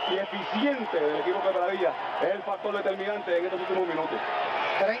continuo y eficiente del equipo Quebradilla es el factor determinante en estos últimos minutos.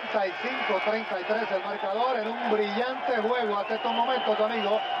 35-33 el marcador en un brillante juego hasta estos momentos,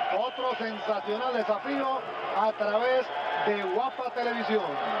 amigos. Otro sensacional desafío a través de Guapa Televisión.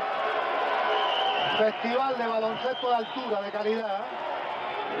 Festival de baloncesto de altura, de calidad.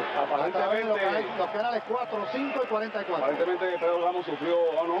 Aparentemente, los canales 4, 5 y 44. Aparentemente Pedro Ramos sufrió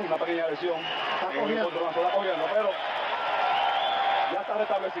una pequeña lesión. Está cogiendo, pero ya está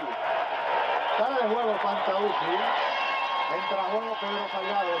restablecido. Sale de juego Fantauzzi. Entra a juego Pedro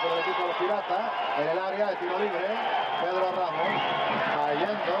Salgado por el equipo de los Piratas en el área de tiro libre. Pedro Ramos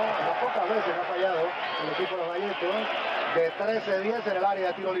fallando, las pocas veces que ha fallado el equipo de los Gallitos, de 13-10 en el área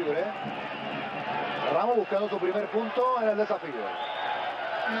de tiro libre. Ramos buscando su primer punto en el desafío.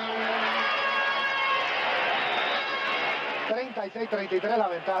 36-33 la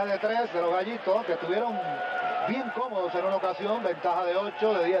ventaja de 3 de los Gallitos, que estuvieron bien cómodos en una ocasión, ventaja de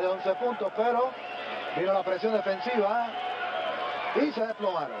 8, de 10, de 11 puntos, pero vino la presión defensiva y se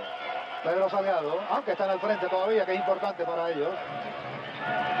desplomaron. Pedro Salgado, aunque están al frente todavía, que es importante para ellos.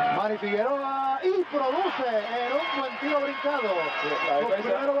 Mari Figueroa y produce en un buen tiro brincado. Los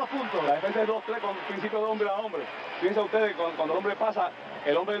primeros 2 puntos. La defensa es 2-3 con principio de hombre a hombre. Piensa ustedes, cuando el hombre pasa,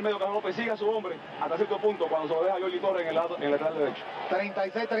 el hombre del medio Carlos López sigue a su hombre hasta cierto punto cuando se lo deja Jordi Torres en el lateral derecho.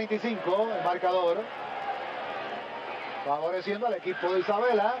 36-35 el marcador. Favoreciendo al equipo de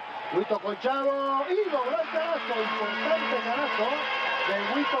Isabela. Huito Colchado y logró el canasto, importante canasto de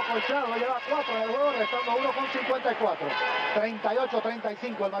Huito Colchado, lleva 4 del juego, restando 1 con 54.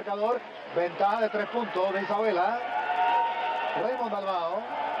 38-35 el marcador, ventaja de 3 puntos de Isabela. Raymond Dalmao,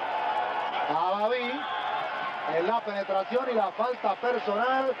 a Babí, en la penetración y la falta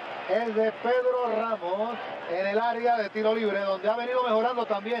personal es de Pedro Ramos en el área de tiro libre, donde ha venido mejorando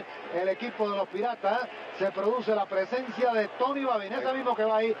también el equipo de los Piratas. Se produce la presencia de Tony Babín, ese mismo que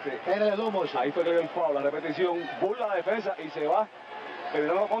va ahí en el slow motion. Ahí fue que dio el foul, la repetición, burla la defensa y se va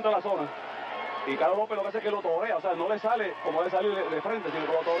penetrando contra la zona. Y Carlos López lo que hace es que lo torea, o sea, no le sale como debe salir de frente, sino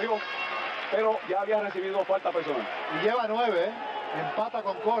que lo toreó, pero ya había recibido falta personal. Y lleva 9, empata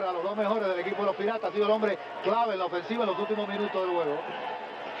con Cora, los 2 mejores del equipo de los Piratas. Ha sido el hombre clave en la ofensiva en los últimos minutos del juego.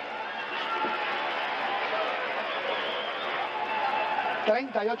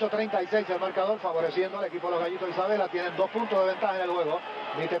 ...38-36 el marcador, favoreciendo al equipo de los Gallitos de Isabela. Tienen 2 puntos de ventaja en el juego.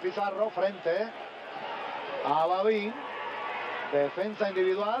 Mite Pizarro frente a Babín. Defensa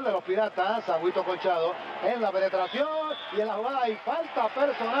individual de los Piratas. Huito Colchado en la penetración y en la jugada hay falta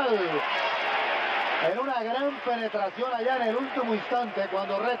personal. En una gran penetración allá en el último instante,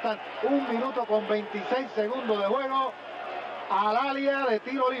 cuando restan 1 minuto con 26 segundos de juego, al área de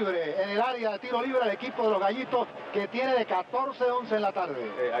tiro libre. En el área de tiro libre el equipo de los Gallitos, que tiene de 14-11 en la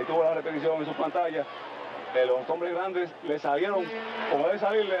tarde. Ahí tuvo la repetición en sus pantallas. Los hombres grandes le salieron como debe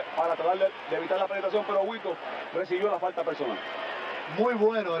salirle para tratar de evitar la penetración, pero Huito recibió la falta personal. Muy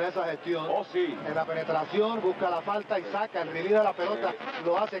bueno en esa gestión. Oh, sí. En la penetración, busca la falta y saca el release de la pelota.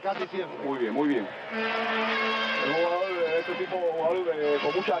 Lo hace casi siempre. Muy bien, muy bien. Es un jugador de este tipo,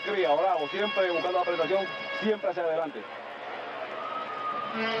 con mucha cría, bravo, siempre buscando la penetración, siempre hacia adelante.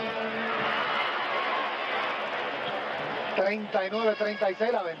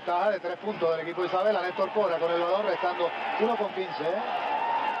 39-36 la ventaja de 3 puntos del equipo de Isabela. Néstor Cora con el balón, restando 1 con 15.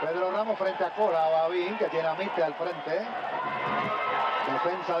 Pedro Ramos frente a Cora, a Babín, que tiene a Mite al frente.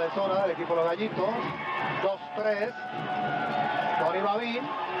 Defensa de zona del equipo de los Gallitos. 2-3. Tony Babín.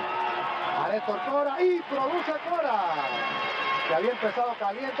 A Néstor Cora y produce Cora, que había empezado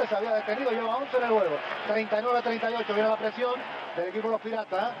caliente, se había detenido, lleva 11 en el juego. 39-38 viene la presión del equipo de los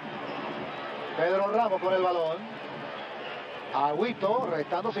Piratas. Pedro Ramos con el balón. A Huito,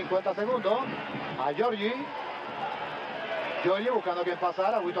 restando 50 segundos. A Giorgi buscando a quien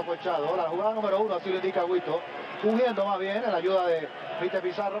pasar. A Huito Colchado. La jugada número 1, así lo indica Huito. Fungiendo más bien en la ayuda de Mite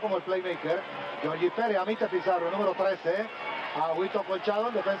Pizarro como el playmaker. Giorgi Pérez a Mite Pizarro, número 13. A Huito Colchado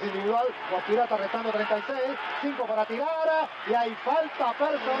en defensa individual. Los Piratas restando 36. 5 para tirar. Y hay falta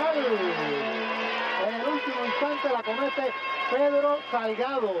personal. En el último instante la comete Pedro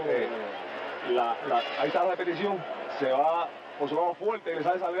Salgado. Ahí está la repetición. Se va por su lado fuerte y le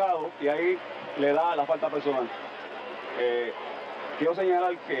sale Salgado y ahí le da la falta personal. Quiero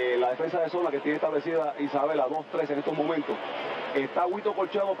señalar que la defensa de zona que tiene establecida Isabela 2-3 en estos momentos está Huito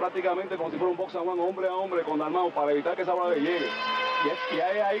colchado prácticamente como si fuera un box a hombre a hombre con Dalmau para evitar que esa bola le llegue. Y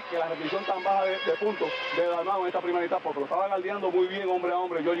hay ahí que la repetición tan baja de puntos de Dalmau en esta primera mitad, porque lo estaba galdeando muy bien hombre a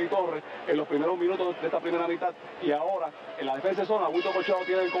hombre Giorgi Torres en los primeros minutos de esta primera mitad, y ahora en la defensa de zona Huito colchado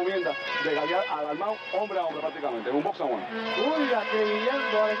tiene encomienda de galdear a Dalmau hombre a hombre prácticamente, en un box a one. Uy,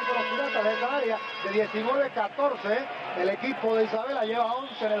 acribillando al equipo de los Piratas de esta área de 19-14, el equipo de Isabela lleva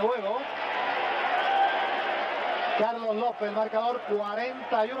 11 en el juego. Carlos López, el marcador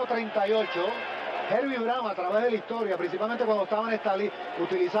 41-38. Herbie Brown, a través de la historia, principalmente cuando estaba en esta liga,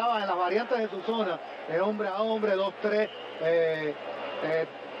 utilizaba en las variantes de su zona, hombre a hombre, 2-3,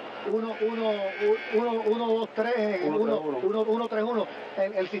 1-2-3, 1-3-1,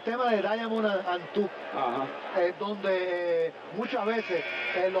 el sistema de Diamond and Two, donde muchas veces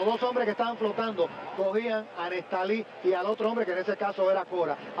los dos hombres que estaban flotando cogían a Nestalí y al otro hombre que en ese caso era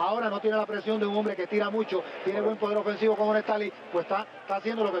Cora. Ahora no tiene la presión de un hombre que tira mucho, tiene buen poder ofensivo como Nestalí, pues está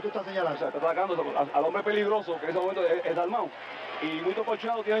haciendo lo que tú estás señalando. O sea, está atacando al hombre peligroso, que en ese momento es Dalmau. Y Muito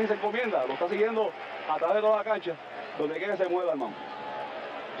Colchado tiene esa encomienda, lo está siguiendo a través de toda la cancha, donde quiera se mueve Dalmau.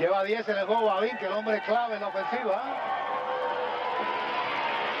 Lleva 10 en el juego Babín, que el hombre clave en la ofensiva.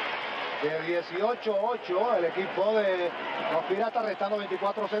 De 18-8 el equipo de los Piratas, restando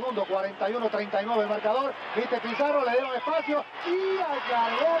 24 segundos, 41-39 el marcador. Viste Pizarro, le dieron espacio y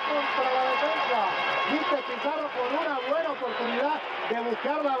agarró contra la defensa. Viste Pizarro con una buena oportunidad de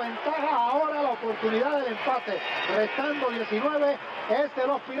buscar la ventaja. Ahora la oportunidad del empate, restando 19, es de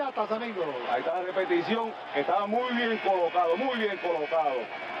los Piratas, amigos. Ahí está la repetición, estaba muy bien colocado, muy bien colocado.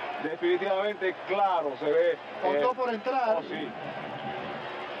 Definitivamente claro, se ve. Optó por entrar. Oh, sí.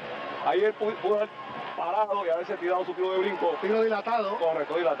 Ayer pudo haber parado y haberse tirado su tiro de brinco. Tiro dilatado.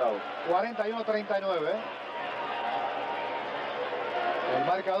 Correcto, dilatado. 41-39. El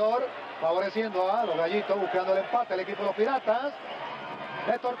marcador favoreciendo a los Gallitos, buscando el empate, el equipo de los Piratas.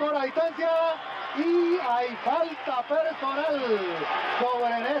 Néstor Cora a distancia y hay falta personal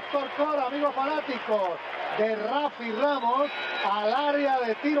sobre Néstor Cora, amigos fanáticos, de Rafi Ramos al área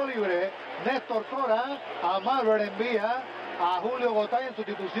de tiro libre. Néstor Cora a Malvern envía a Julio Gotay en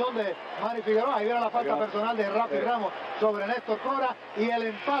sustitución de Manny Figueroa. Ahí viene la falta personal de Rafi Ramos sobre Néstor Cora y el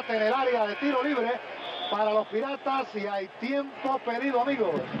empate en el área de tiro libre para los Piratas y hay tiempo pedido,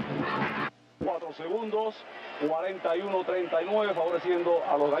 amigos. 4 segundos, 41-39, favoreciendo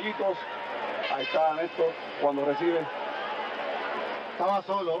a los Gallitos. Ahí está Néstor cuando recibe. Estaba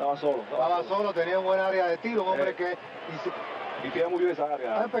solo, tenía un buen área de tiro, un hombre que... Y queda muy bien esa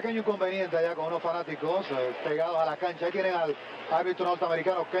área. Hay un pequeño inconveniente allá con unos fanáticos pegados a la cancha. Ahí tienen al árbitro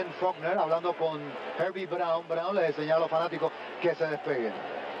norteamericano Ken Faulkner hablando con Herbie Brown. Brown le señala a los fanáticos que se despeguen.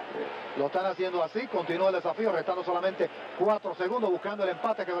 Lo están haciendo así, continúa el desafío, restando solamente 4 segundos, buscando el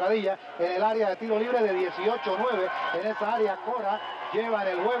empate Quebradilla en el área de tiro libre de 18-9. En esa área Cora lleva en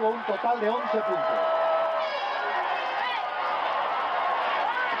el juego un total de 11 puntos.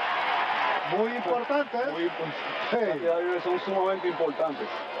 Muy importantes. Muy importantes. Sí. Son sumamente importantes.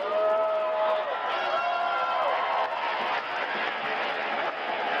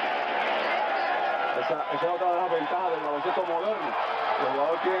 Esa es otra de las ventajas del baloncesto moderno. El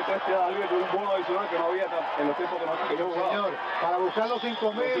jugador tiene 3 tiradas libres con un bono adicional que no había en los tiempos que yo jugaba. Señor, para buscar los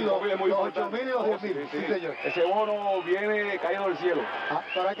 5.000, los 8.000 y los 10.000. Sí, señor. Ese bono viene caído del cielo.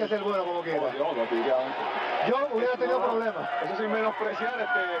 Pero hay que ser bueno como quiera. No, yo hubiera tenido problemas. Eso sin menospreciar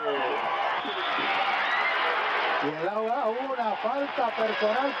Y en la jugada hubo una falta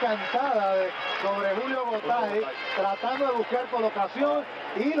personal cantada sobre Julio Gotay, tratando de buscar colocación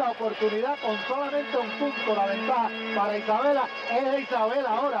y la oportunidad con solamente un punto. La ventaja para Isabela es de Isabela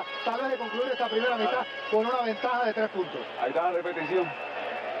ahora, tal vez de concluir esta primera mitad con una ventaja de 3 puntos. Ahí está la repetición.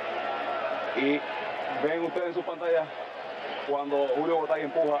 Y ven ustedes en su pantalla cuando Julio Gotay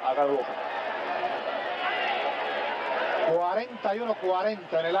empuja a Carlos López.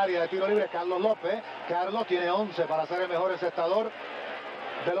 41-40 en el área de tiro libre Carlos López. Carlos tiene 11 para ser el mejor encestador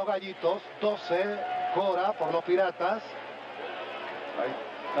de los Gallitos. 12 Cora por los Piratas. Ahí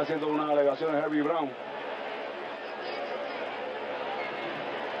está haciendo unas alegaciones Herbie Brown.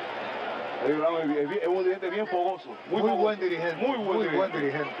 Herbie Brown es un dirigente bien fogoso. Muy buen dirigente. Muy buen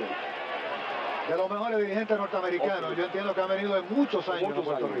dirigente. De los mejores dirigentes norteamericanos. Yo entiendo que ha venido en muchos años en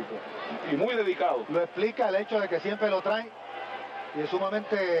Puerto Rico. Y muy dedicado. Lo explica el hecho de que siempre lo traen y es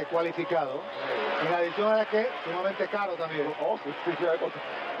sumamente cualificado. En adición a que sumamente caro también.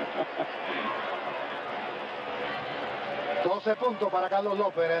 12 puntos para Carlos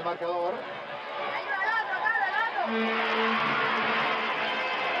López en el marcador.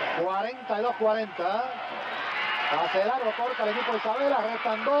 42-40. Hace largo, corta el equipo de Isabela,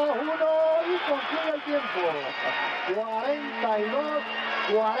 restan 2, 1 y concluye el tiempo.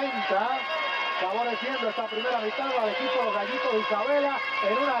 42-40, favoreciendo esta primera mitad al equipo de los Gallitos de Isabela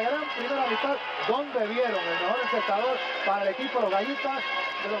en una gran primera mitad donde vieron el mejor encestador para el equipo de los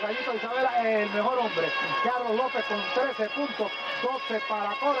Gallitos de Isabela, el mejor hombre, Carlos López, con 13 puntos, 12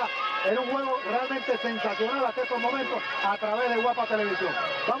 para Cora, en un juego realmente sensacional hasta estos momentos a través de Guapa Televisión.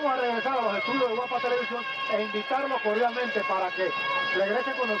 Vamos a regresar a los estudios de Guapa Televisión e invitarlos cordialmente para que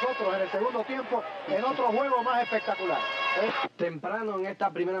regresen con nosotros en el segundo tiempo en otro juego más espectacular. Temprano en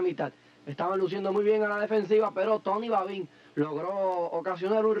esta primera mitad estaban luciendo muy bien a la defensiva, pero Tony Babín logró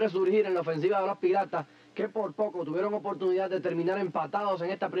ocasionar un resurgir en la ofensiva de los Piratas, que por poco tuvieron oportunidad de terminar empatados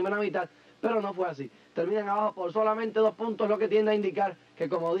en esta primera mitad, pero no fue así. Terminan abajo por solamente 2 puntos, lo que tiende a indicar que,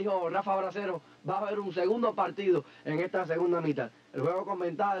 como dijo Rafa Bracero, va a haber un segundo partido en esta segunda mitad. El juego con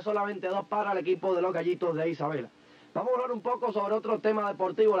ventaja de solamente 2 para el equipo de los Gallitos de Isabela. Vamos a hablar un poco sobre otro tema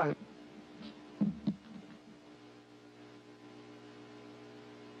deportivo.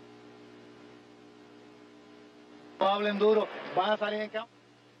 No hablen duro, van a salir en campo.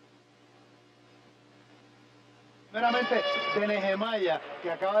 Primeramente de Nehemaya,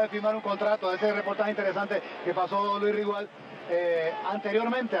 que acaba de firmar un contrato, ese reportaje interesante que pasó Luis Rigual.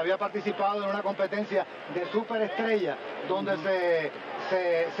 Anteriormente había participado en una competencia de superestrella donde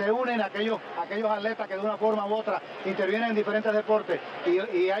se unen aquellos atletas que de una forma u otra intervienen en diferentes deportes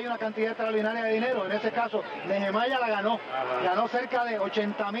y hay una cantidad extraordinaria de dinero. En ese caso Nehemaya la ganó cerca de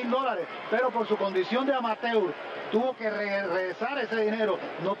 $80,000, pero por su condición de amateur tuvo que regresar ese dinero,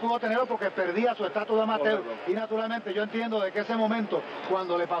 no pudo tenerlo porque perdía su estatus de amateur. Y naturalmente yo entiendo de que ese momento,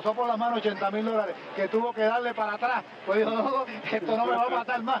 cuando le pasó por las manos $80,000, que tuvo que darle para atrás, pues dijo, no, esto no me va a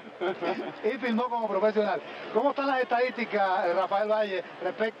matar más, y firmó como profesional. ¿Cómo están las estadísticas, Rafael Valle,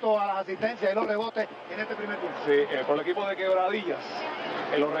 respecto a las asistencias y los rebotes en este primer turno? Sí, por el equipo de Quebradillas,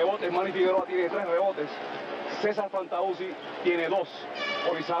 en los rebotes, Manny Figueroa tiene 3 rebotes, César Fantausi tiene 2,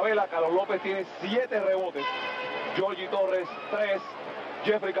 por Isabela, Carlos López tiene 7 rebotes, Georgie Torres 3,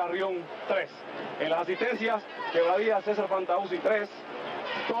 Jeffrey Carrión 3. En las asistencias, Quebradillas, César Fantausi 3,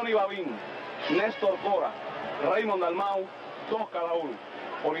 Tony Babín, Néstor Cora, Raymond Dalmau 2 cada uno.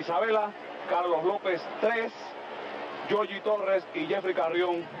 Por Isabela, Carlos López 3, Georgie Torres y Jeffrey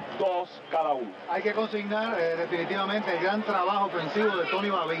Carrión 2 cada uno. Hay que consignar definitivamente el gran trabajo ofensivo de Tony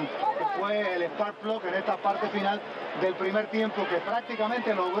Babín, que fue el spark plug en esta parte final del primer tiempo, que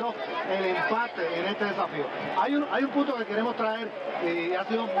prácticamente logró el empate en este desafío. Hay un punto que queremos traer y ha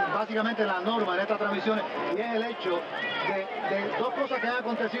sido básicamente la norma en estas transmisiones, y es el hecho de 2 cosas que han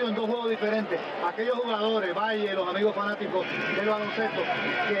acontecido en 2 juegos diferentes. Aquellos jugadores, Valle, los amigos fanáticos del baloncesto,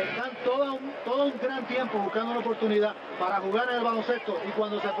 que están todo un gran tiempo buscando una oportunidad para jugar en el baloncesto, y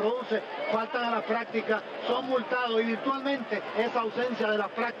cuando se produce, faltan a la práctica, son multados, y virtualmente esa ausencia de la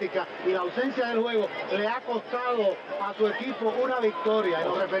práctica y la ausencia del juego le ha costado a su equipo una victoria. Y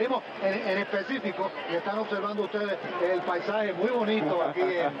nos referimos en específico, y están observando ustedes el paisaje muy bonito aquí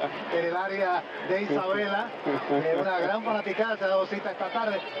en el área de Isabela, una gran fanaticada se ha dado cita esta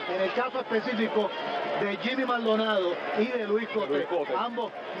tarde. En el caso específico de Jimmy Maldonado y de Luis Cote,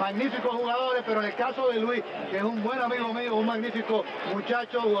 ambos magníficos jugadores, pero en el caso de Luis, que es un buen amigo mío, un magnífico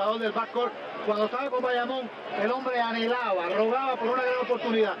muchacho, jugador del backcourt, cuando estaba con Bayamón, el hombre anhelaba, rogaba por una gran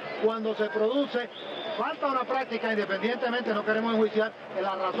oportunidad. Cuando se produce, falta una práctica, independientemente, no queremos enjuiciar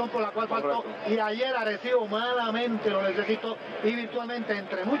la razón por la cual faltó, y ayer Arecibo malamente lo necesitó, y virtualmente,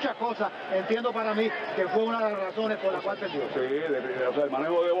 entre muchas cosas, entiendo para mí que fue una de las razones por la cual perdió. Sí, o sea, el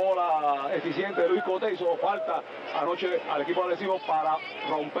manejo de bola eficiente de Luis Cote hizo falta anoche al equipo Arecibo para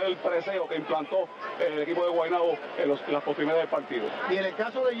romper el preseo que implantó el equipo de Guaynabo en las postrimerías del partido. Y en el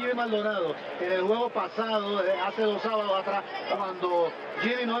caso de Jimmy Maldonado, en el juego pasado, hace 2 sábados atrás, cuando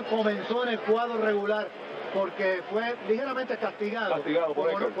Jimmy no comenzó en el cuadro regular, porque fue ligeramente castigado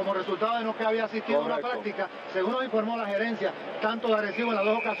como resultado de no que había asistido a una práctica, según nos informó la gerencia, tanto de Arecibo en las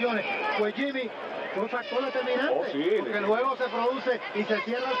 2 ocasiones, pues Jimmy fue un factor determinante, porque el juego se produce y se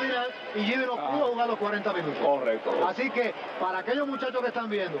cierra al final, y Jimmy no pudo jugar los 40 minutos. Correcto. Así que para aquellos muchachos que están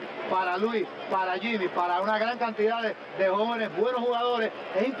viendo, para Luis, para Jimmy, para una gran cantidad de jóvenes buenos jugadores,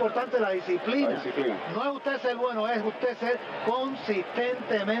 es importante la disciplina. No es usted ser bueno, es usted ser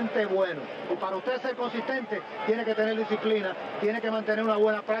consistentemente bueno. Y para usted ser consistente, tiene que tener disciplina, tiene que mantener una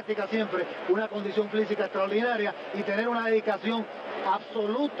buena práctica siempre, una condición física extraordinaria y tener una dedicación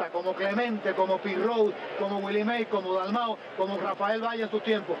absoluta como Clemente, como Pirlo, Rose, como Willie May, como Dalmau, como Rafael Valle en sus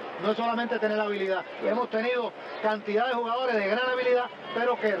tiempos. No es solamente tener la habilidad. Hemos tenido cantidad de jugadores de gran habilidad,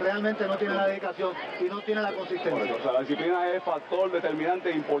 pero que realmente no tienen la dedicación y no tienen la consistencia. Correcto. O sea, la disciplina es factor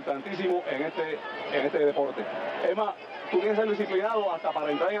determinante importantísimo en este deporte. Es más, tú tienes que ser disciplinado hasta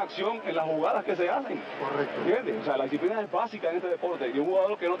para entrar en acción en las jugadas que se hacen. Correcto. ¿Entiendes? O sea, la disciplina es básica en este deporte. Y un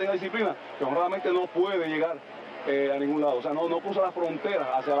jugador que no tenga disciplina, que honradamente no puede llegar a ningún lado. O sea, no cruza las fronteras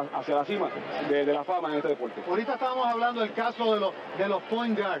hacia la cima de la fama en este deporte. Ahorita estábamos hablando del caso de los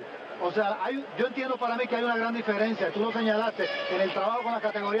point guard. O sea, yo entiendo para mí que hay una gran diferencia, tú lo señalaste, en el trabajo con las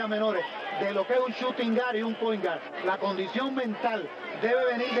categorías menores, de lo que es un shooting guard y un point guard. La condición mental debe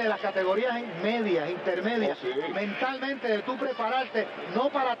venir de las categorías medias, intermedias, Oh, sí. mentalmente de tú prepararte, no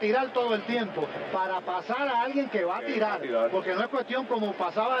para tirar todo el tiempo, para pasar a alguien que va a tirar, porque no es cuestión como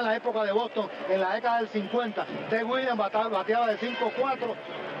pasaba en la época de Boston, en la década del 50, Ted Williams bateaba de 5-4,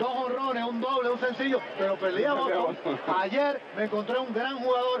 2 honrones, un doble, un sencillo, pero perdía Boston. Ayer me encontré un gran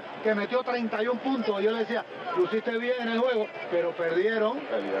jugador que metió 31 puntos, y yo le decía, luciste bien en el juego, pero perdieron.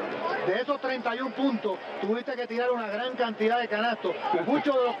 De esos 31 puntos, tuviste que tirar una gran cantidad de canastos,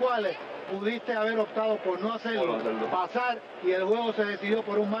 muchos de los cuales pudiste haber optado por no hacerlo, pasar, y el juego se decidió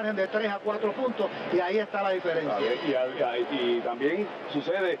por un margen de 3 a 4 puntos, y ahí está la diferencia. Y también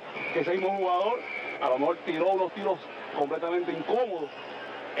sucede que ese mismo jugador a lo mejor tiró unos tiros completamente incómodos.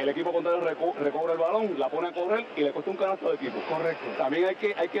 El equipo contrario recobra el balón, la pone a correr y le cuesta un canasto al equipo. Correcto. También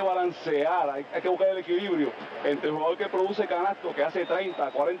hay que balancear, hay que buscar el equilibrio entre el jugador que produce canasto, que hace 30,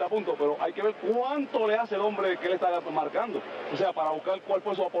 40 puntos, pero hay que ver cuánto le hace el hombre que le está marcando. O sea, para buscar cuál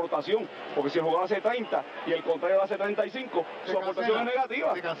fue su aportación. Porque si el jugador hace 30 y el contrario hace 35, su aportación es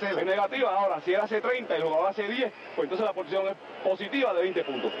negativa. Es negativa. Ahora, si él hace 30 y el jugador hace 10, pues entonces la aportación es positiva de 20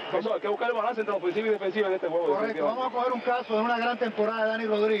 puntos. Eso hay que buscar el balance entre ofensiva y defensiva en este juego. Correcto. Vamos a coger un caso de una gran temporada de Dani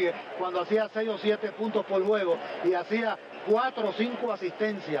Rodríguez, cuando hacía 6 o 7 puntos por juego y hacía 4 o 5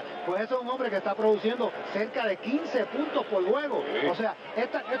 asistencias. Pues eso es un hombre que está produciendo cerca de 15 puntos por juego. O sea,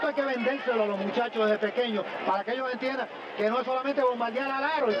 esto hay que vendérselo a los muchachos desde pequeños para que ellos entiendan que no es solamente bombardear al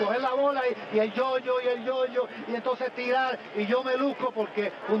aro y coger la bola y el yo-yo y entonces tirar y yo me luzco,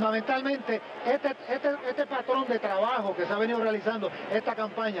 porque fundamentalmente este patrón de trabajo que se ha venido realizando, esta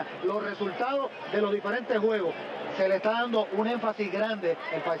campaña, los resultados de los diferentes juegos, se le está dando un énfasis grande,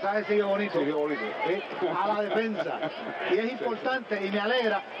 el paisaje sigue bonito, a la defensa. Y es importante y me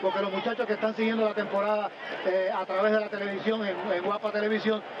alegra porque los muchachos que están siguiendo la temporada a través de la televisión, en Guapa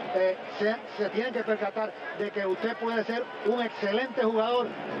Televisión, se tienen que percatar de que usted puede ser un excelente jugador,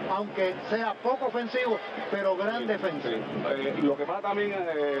 aunque sea poco ofensivo, pero gran defensa. Lo que pasa también,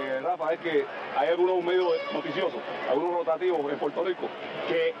 Rafa, es que hay algunos medios noticiosos, algunos rotativos en Puerto Rico,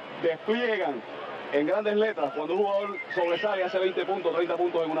 que despliegan en grandes letras cuando un jugador sobresale y hace 20 puntos, 30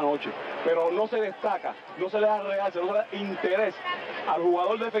 puntos en una noche, pero no se destaca, no se le da realce, no se le da interés al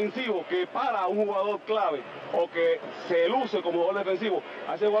jugador defensivo que para a un jugador clave o que se luce como jugador defensivo.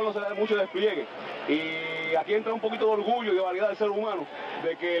 A ese jugador no se le da mucho despliegue, y aquí entra un poquito de orgullo y de variedad del ser humano,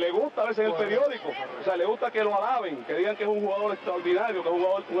 de que le gusta verse en el periódico, o sea, le gusta que lo alaben, que digan que es un jugador extraordinario, que es un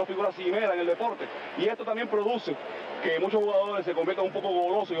jugador, una figura cimera en el deporte, y esto también produce que muchos jugadores se conviertan un poco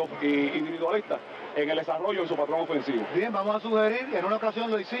golosos y individualistas en el desarrollo de su patrón ofensivo. Bien, vamos a sugerir, en una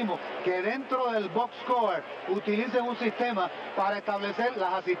ocasión lo hicimos, que dentro del box score utilicen un sistema para establecer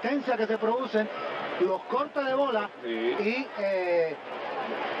las asistencias que se producen, los cortes de bola y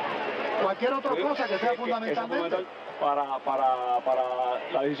cualquier otra cosa que sea fundamentalmente para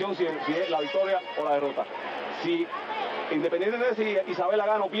la decisión si es la victoria o la derrota. Si independientemente de si Isabela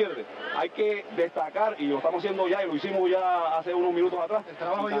gana o pierde, hay que destacar, y lo estamos haciendo ya, y lo hicimos ya hace unos minutos atrás, el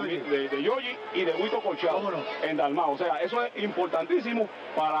trabajo de Yoyi y de Huito Colchado en Dalmau. O sea, eso es importantísimo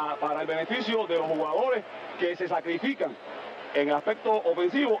para el beneficio de los jugadores que se sacrifican en el aspecto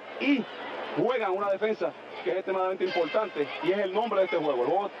ofensivo y juegan una defensa que es extremadamente importante, y es el nombre de este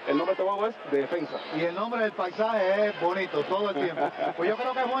juego. El nombre de este juego es defensa. Y el nombre del paisaje es bonito todo el tiempo. Pues yo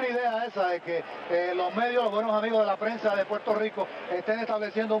creo que es buena idea esa de que los medios, los buenos amigos de la prensa de Puerto Rico estén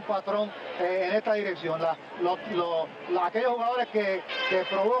estableciendo un patrón en esta dirección. Aquellos jugadores que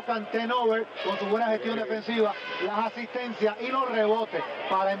provocan turnover con su buena gestión defensiva, las asistencias y los rebotes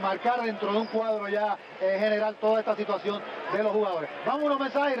para enmarcar dentro de un cuadro ya general toda esta situación de los jugadores. Vamos a unos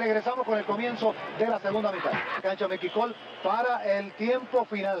mensajes y regresamos con el comienzo de la segunda mitad. Cancha Mequicol para el tiempo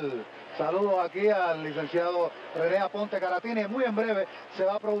final. Saludos aquí al licenciado René Aponte Caratini. Muy en breve se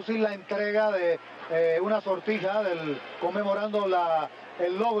va a producir la entrega de una sortija conmemorando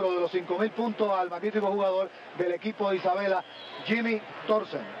el logro de los 5,000 puntos al magnífico jugador del equipo de Isabela, Jimmy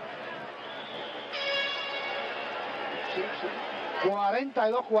Torsen.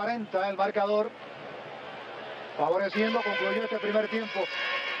 42-40 el marcador. favoreciendo, concluyó este primer tiempo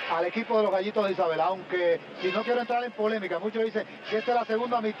al equipo de los Gallitos de Isabela, aunque si no quiero entrar en polémica, muchos dicen que esta es la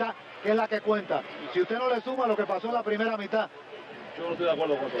segunda mitad, que es la que cuenta. Si usted no le suma lo que pasó en la primera mitad, yo no estoy de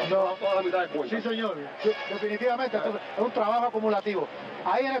acuerdo con eso. No. Toda la mitad de cuenta. sí señor, sí, definitivamente, entonces, es un trabajo acumulativo.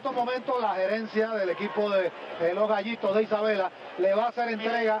 Ahí en estos momentos la gerencia del equipo de los Gallitos de Isabela le va a hacer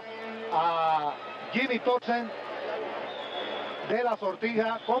entrega a Jimmy Thorsen de la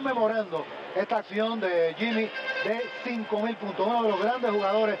sortija, conmemorando esta acción de Jimmy de 5.000 puntos, uno de los grandes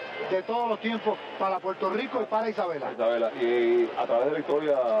jugadores de todos los tiempos para Puerto Rico y para Isabela. Y a través de la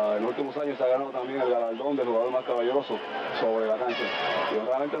historia en los últimos años se ha ganado también el galardón del jugador más caballeroso sobre la cancha. Y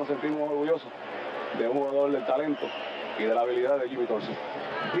realmente nos sentimos orgullosos de un jugador del talento y de la habilidad de Jimmy Thorsen.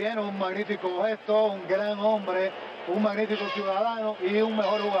 Bien, un magnífico gesto, un gran hombre, un magnífico ciudadano y un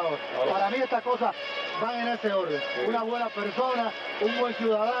mejor jugador. Para mí estas cosas van en ese orden. Sí. Una buena persona, un buen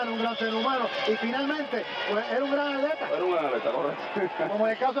ciudadano, un gran ser humano y finalmente pues, era un gran atleta. Era un gran atleta, correcto. Como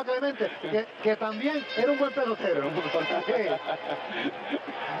en el caso de Clemente, que también era un buen pelotero. Sí.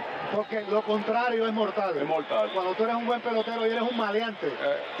 Porque lo contrario es mortal. Es mortal. Cuando tú eres un buen pelotero y eres un maleante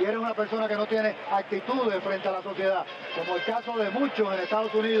y eres una persona que no tiene actitudes frente a la sociedad, como el caso de muchos en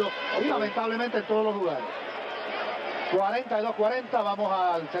Estados Unidos y lamentablemente en todos los lugares. 42-40, vamos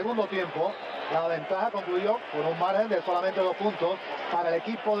al segundo tiempo. La ventaja concluyó con un margen de solamente 2 puntos para el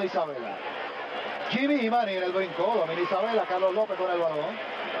equipo de Isabela. Jimmy y Manny en el brinco, domina Isabela, Carlos López con el balón.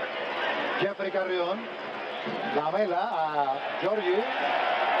 Jeffrey Carrión, la mela a Georgie.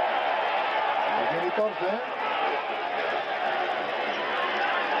 A Jimmy Thorsen.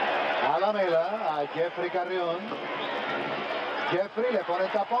 A la mela a Jeffrey Carrión. Jeffrey le pone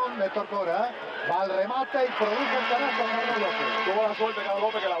el tapón, Néstor Cora. Va al remate y produce el canasto de Carlos López. Tuvo la suerte Carlos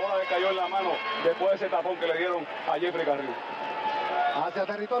López que la bola le cayó en la mano después de ese tapón que le dieron a Jeffrey Carrión. Hacia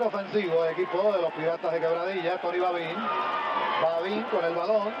territorio ofensivo el equipo de los Piratas de Quebradillas, Tony Babín. Babín con el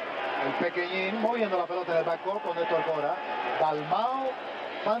balón, el pequeñín moviendo la pelota en el backcourt con Néstor Cora. Dalmao,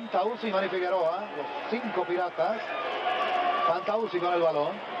 Fantauzzi y Manny Figueroa, los 5 Piratas. Fantauzzi con el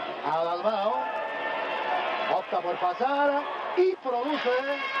balón. A Dalmao, opta por pasar y produce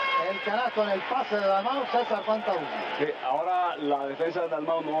el canasto en el pase de Dalmau, César Fantauzzi. Sí, ahora la defensa de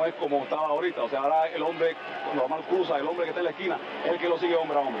Dalmau no es como estaba ahorita, o sea, ahora el hombre, cuando Dalmau cruza, el hombre que está en la esquina, es el que lo sigue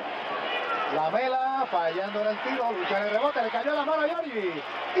hombre a hombre. La mela fallando en el tiro, lucha en el rebote, le cayó la mano a Giorgi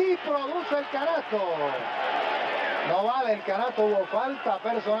y produce el canasto. No vale el canasto, hubo falta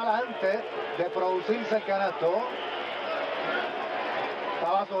personal antes de producirse el canasto.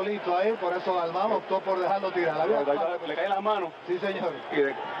 Estaba solito ahí, por eso Dalmau optó por dejarlo tirar. Le cae en las manos. Sí, señor. Y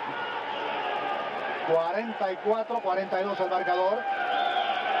de... 44-42 el marcador.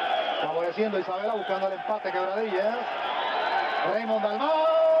 Favoreciendo a Isabela, buscando el empate Quebradillas. Raymond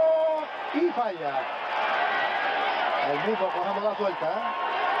Dalmau y falla. El mismo cogiendo la suelta.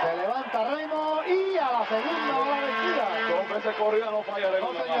 Se levanta Raymond y a la segunda va la vencida. 2 veces corrida no falla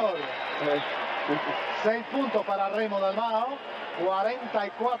Raymond. No, señor. 6 puntos para Raymond Dalmau.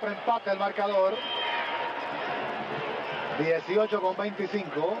 44 empate el marcador.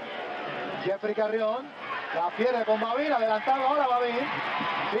 18-25. Jeffrey Carrión la pierde con Babín, adelantado ahora Babín.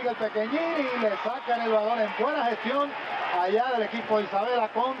 Sigue el pequeñín y le sacan el balón en buena gestión allá del equipo de Isabela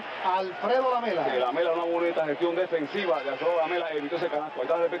con Alfredo Lamela. Sí, Lamela, una bonita gestión defensiva de Alfredo Lamela, evitó ese canasto. Ahí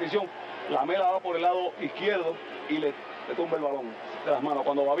está la repetición. Lamela va por el lado izquierdo y le tumba el balón de las manos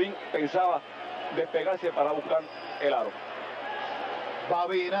cuando Babín pensaba despegarse para buscar el aro.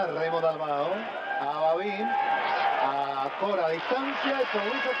 Babín a Raymond Dalmau, a Babín, a Cora a distancia y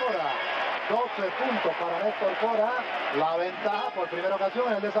produce Cora. 12 puntos para Néstor Cora, la ventaja por primera ocasión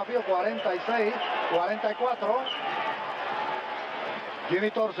en el desafío, 46-44.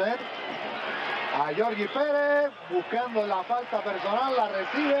 Jimmy Thorsen, a Georgie Pérez, buscando la falta personal, la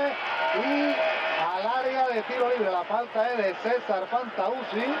recibe y al área de tiro libre. La falta es de César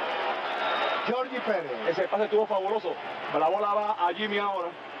Fantauzzi. Georgie Pérez. Ese pase estuvo fabuloso. La bola va a Jimmy ahora.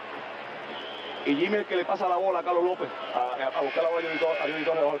 Y Jimmy es el que le pasa la bola a Carlos López a buscar la bola a Jimmy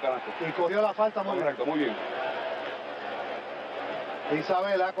Torres bajo el canasto. Y cogió la falta muy Correcto, muy bien.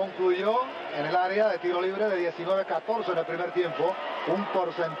 Isabela concluyó en el área de tiro libre de 19-14 en el primer tiempo. Un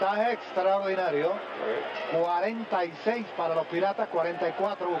porcentaje extraordinario. 46 para los Piratas,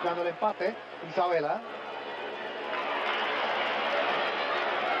 44 buscando el empate. Isabela.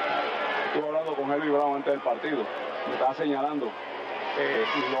 Estuve hablando con Henry Brown antes del partido. Me estaba señalando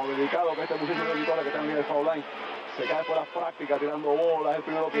lo dedicado que este muchacho de Victoria que está en el foul line. Se cae por las prácticas tirando bolas, es el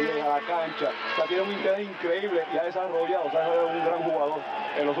primero que llega a la cancha. O sea, tiene un interés increíble y ha desarrollado, o sea, es un gran jugador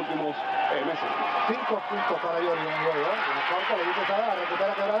en los últimos meses. 5 puntos para Giorgi en el juego. La corta le dice Sada,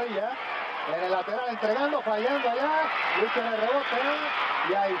 recupera Quebradilla. En el lateral entregando, fallando allá. Lucha en el rebote.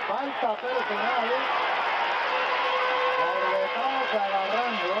 Y hay falta personal. Por detrás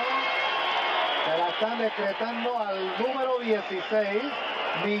agarrando. Se la están decretando al número 16.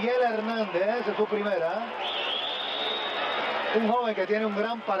 Miguel Hernández, es su primera. Un joven que tiene un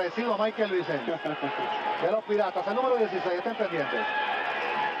gran parecido a Michael Vicente. De los Piratas, el número 16, estén pendientes.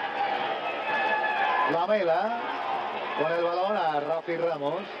 Lamela con el balón a Rafi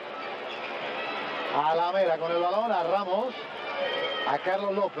Ramos. A Lamela con el balón a Ramos. A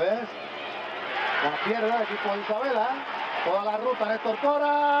Carlos López. La pierde el equipo de Isabela. Toda la ruta Néstor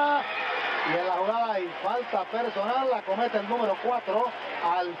Cora. Y en la jugada hay falta personal. La comete el número 4,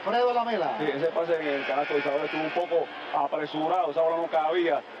 Alfredo Lamela. Sí, ese pase en el canasto de Isabela estuvo un poco apresurado. Esa bola no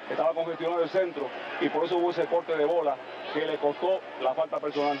cabía. Estaba congestionado el centro. Y por eso hubo ese corte de bola que le costó la falta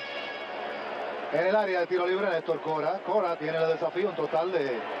personal. En el área de tiro libre, Néstor Cora. Cora tiene el desafío, un total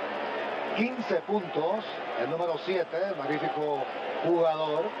de 15 puntos. El número 7, magnífico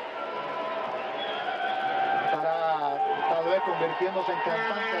jugador. Estará tal vez convirtiéndose en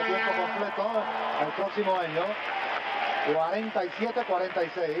cantante a tiempo completo el próximo año.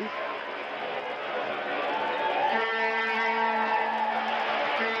 47-46.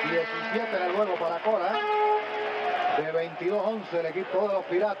 17 en el juego para Cora. De 22-11 el equipo de los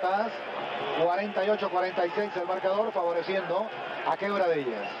Piratas. 48-46 el marcador, favoreciendo a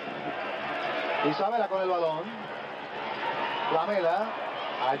Quebradillas. Isabela con el balón. Lamela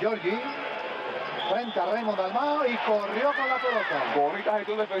a Giorgi. Frente a Raymond Dalmao y corrió con la pelota. Bonita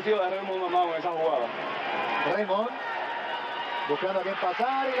gestión defensiva de Raymond Dalmao en esa jugada. Raymond buscando a quien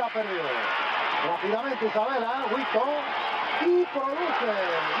pasar y la perdió. Rápidamente Isabela, Huito, y produce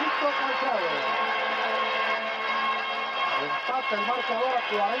Huito Calzado. Empate el marcador a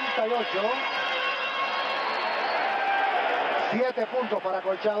 48. 7 puntos para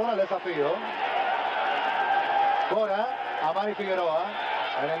Colchado en el desafío. Cora a Mari Figueroa.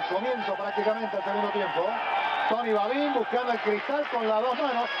 En el comienzo prácticamente del segundo tiempo. Tony Babín buscando el cristal con las dos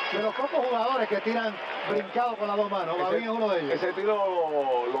manos. De los pocos jugadores que tiran brincado con las dos manos. Babín es uno de ellos. Ese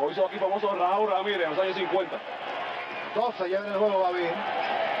tiro lo hizo aquí famoso Raúl Ramírez en los años 50. 12 lleva en el juego Babín.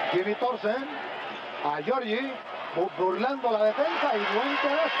 Jimmy Torsen a Giorgi. Burlando la defensa y buen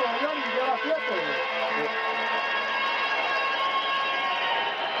pedazo. Giorgi lleva 7.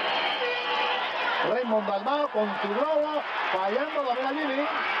 Raymond Dalmao con su globo, fallando, domina Jimmy,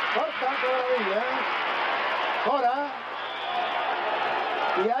 corta Quebradillas, Cora,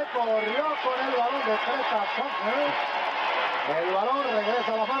 y ahí corrió con el balón de Creta Faulkner. El balón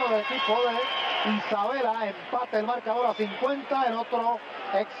regresa a las manos del equipo de Isabela, empate el marcador a 50 en otro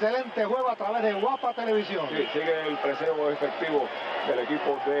excelente juego a través de Guapa Televisión. Sí, sigue el preseo efectivo del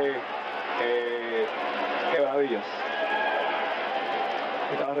equipo de Quebradillas.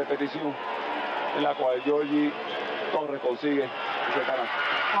 Esta es la repetición en la cual Giorgi Torres consigue ese canasto.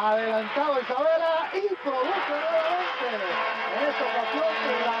 Adelantado Isabela y produce nuevamente. En esta ocasión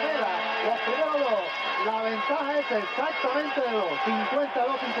Lamela, los primeros dos. La ventaja es exactamente de 2,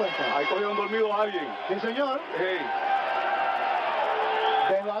 52-50. Ahí cogieron dormido a alguien. Sí, señor. Hey.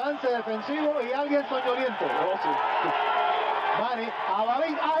 Desbalance defensivo y alguien soñoliento. No, sí. Mani, a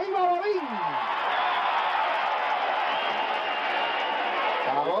Babín, ahí va Babín.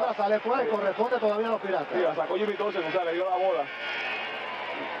 Ahora sale fuera y corresponde todavía a los Piratas. Sí, la sacó Jimmy Torsen, o sea, le dio la bola.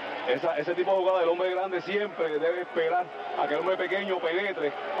 Ese tipo de jugada del hombre grande siempre debe esperar a que el hombre pequeño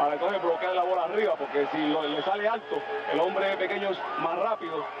penetre para entonces bloquear la bola arriba, porque si le sale alto, el hombre pequeño es más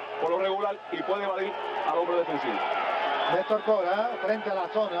rápido por lo regular y puede evadir al hombre defensivo. Néstor Cora frente a la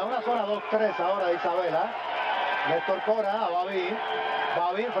zona, una zona 2-3 ahora de Isabela. Néstor Cora a Babín.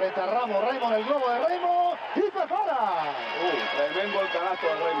 Babín frente a Ramos. Raymond, el globo de Raymond. Y perfora. Tremendo el canasto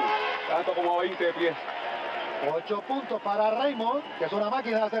de Raymond. Canasto como a 20 pies. 8 puntos para Raymond, que es una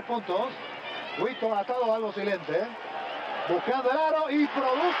máquina de hacer puntos. Huito atado algo silente. Buscando el aro y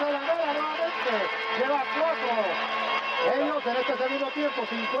produce la bola nuevamente. Lleva 4. Ellos en este segundo tiempo,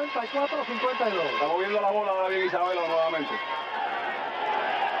 54-52. Está moviendo la bola David Isabela nuevamente.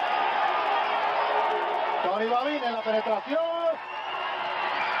 Tony Babín en la penetración.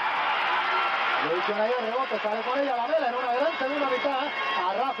 Lo hizo ahí el rebote, sale con ella Lamela en una gran segunda mitad.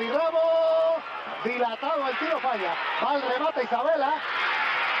 A Rafi Ramos. Dilatado el tiro, falla. Va el remate Isabela.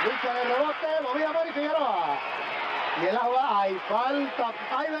 Lucha en el rebote, movía Mari Figueroa. Y el agua, hay falta.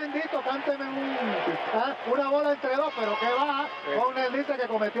 Ay bendito, cánteme una bola entre dos, pero que va. Con él dice que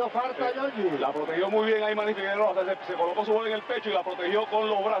cometió falta Giorgi. La protegió muy bien ahí Mari Figueroa. O sea, se colocó su bola en el pecho y la protegió con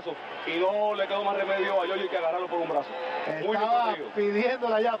los brazos. Y no le quedó más remedio a Giorgi que agarrarlo por un brazo. Muy Estaba bien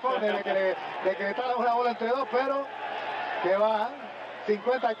pidiéndole ya a Faulkner de que le decretara una bola entre dos, pero que va.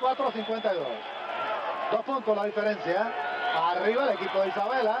 54-52. 2 puntos la diferencia. Arriba el equipo de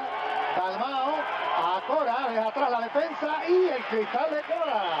Isabela. Dalmao a Cora, deja atrás la defensa y el cristal de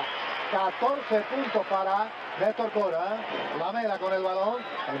Cora. 14 puntos para Néstor Cora. Lamela con el balón.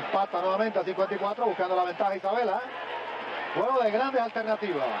 Empata nuevamente a 54, buscando la ventaja Isabela. Juego de grandes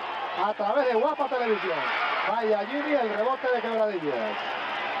alternativas. A través de Guapa Televisión. Vaya Jimmy, el rebote de Quebradillas.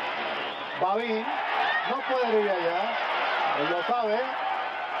 Babín no puede ir allá. Él lo sabe.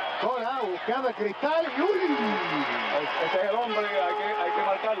 Cora buscando el cristal y ¡uy! Ese es el hombre, hay que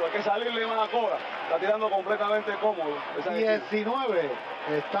marcarlo, hay que salirle más a Cora. Está tirando completamente cómodo. 19.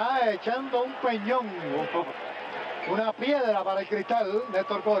 Está echando un peñón. Una piedra para el cristal,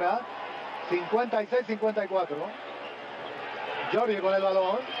 Néstor Cora. 56-54. Jordi con el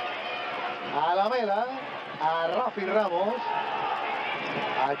balón. A Lamela. A Rafi Ramos.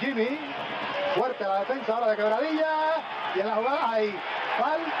 A Jimmy. Fuerte la defensa ahora de Quebradilla. Y en la jugada hay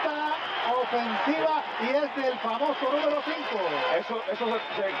falta ofensiva y es del famoso número 5. Eso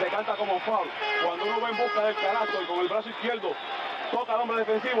se canta como foul. Cuando uno va en busca del canasto y con el brazo izquierdo toca al hombre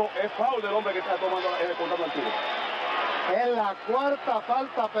defensivo, es foul del hombre que está ejecutando el tiro. Es la 4ª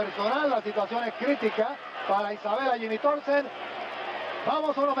falta personal. La situación es crítica para Isabela Jimmy Thorsen.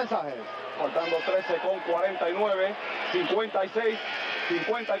 Vamos a unos mensajes. Faltando 13 con 49,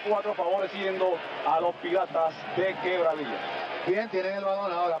 56-54, favoreciendo a los Piratas de Quebradillas. Bien, tienen el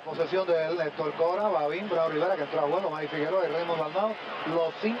balón ahora, posesión de Néstor Cora, Babín, Bravo Rivera, que entró a juego, Mari Figueroa y Raymond Dalmau.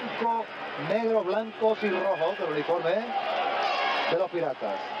 Los 5 negros, blancos y rojos del uniforme de los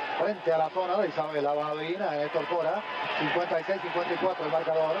Piratas. Frente a la zona de Isabela, Babín, a Néstor Cora, 56-54 el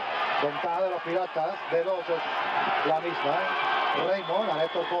marcador. Ventaja de los Piratas, de 2 es la misma. Raymond, a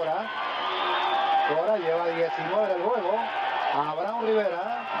Néstor Cora. Cora lleva 19 del juego. A Brown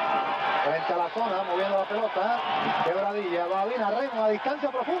Rivera. Frente a la zona, moviendo la pelota. Quebradilla, Babín, a Raymond a distancia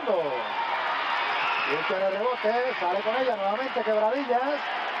profundo. Busca el rebote, sale con ella nuevamente Quebradillas.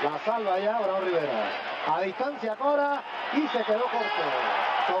 La salva ya Brown Rivera. A distancia Cora y se quedó corto.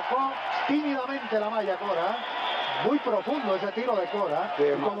 Tocó tímidamente la malla Cora. Muy profundo ese tiro de Cora. Sí,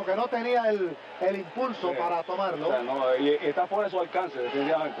 como que no tenía el impulso para tomarlo. O sea, no, y está fuera de su alcance,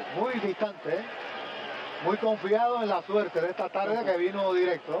 definitivamente. Muy distante. Muy confiado en la suerte de esta tarde que vino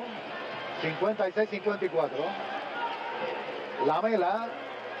directo. 56-54. Lamela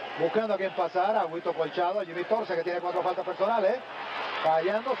buscando a quien pasar. Agüito Colchado. A Jimmy Thorsen, que tiene 4 faltas personales.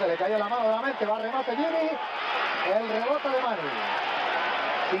 Fallando, se le cae la mano nuevamente. Va a remate Jimmy. El rebote de Manu.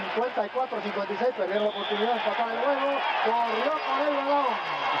 54-56. Perdieron la oportunidad de empatar el juego. Corrió con el balón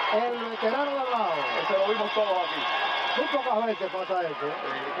el veterano del lado. Ese lo vimos todos aquí. Muy pocas veces pasa eso.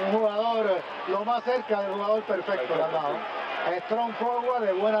 Un jugador lo más cerca del jugador perfecto del lado. Strong forward,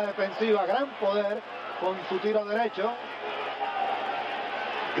 de buena defensiva, gran poder con su tiro derecho.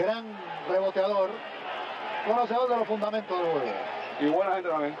 Gran reboteador. Conocedor de los fundamentos del juego. Y buena gente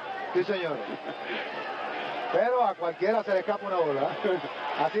también. Sí, señor. Pero a cualquiera se le escapa una bola.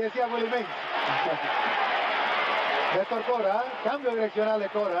 Así decía Willie Mays. Néstor Cora, cambio direccional de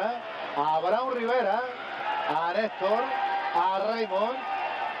Cora. A Brown Rivera. A Néstor. A Raymond.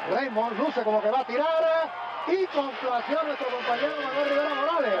 Raymond luce como que va a tirar. Y complació a nuestro compañero Manuel Rivera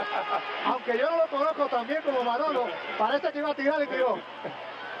Morales. Aunque yo no lo conozco tan bien como Manolo, parece que iba a tirar y tiró.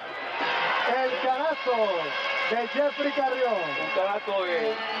 El canasto de Jeffrey Carrión. Un canasto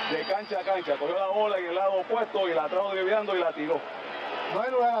de cancha a cancha. Cogió la bola en el lado opuesto y la trajo desviando y la tiró. No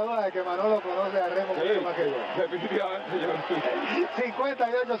hay lugar a duda de que Manolo conoce a Remo mucho más que yo. Definitivamente yo.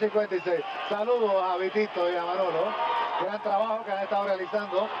 58-56. Saludos a Vitito y a Manolo. Gran trabajo que han estado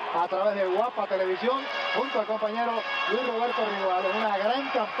realizando a través de Guapa Televisión junto al compañero Luis Roberto Rival. Una gran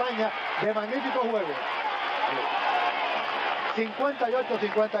campaña de magníficos juegos.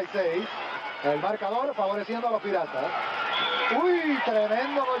 58-56. El marcador favoreciendo a los Piratas. Uy,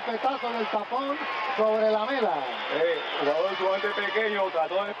 tremendo golpetazo del tapón sobre Lamela. Jugador sumamente pequeño,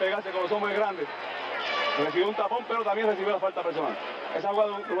 trató de despegarse con los hombres grandes. Recibió un tapón, pero también recibió la falta personal. Esa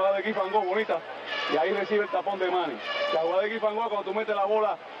jugada de Gifangó bonita, y ahí recibe el tapón de Manny. La jugada de Gifangó, cuando tú metes la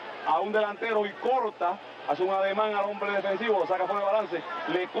bola a un delantero y corta, hace un ademán al hombre defensivo, lo saca fuera de balance,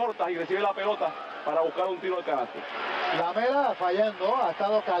 le cortas y recibe la pelota para buscar un tiro al canasto. Lamela fallando, ha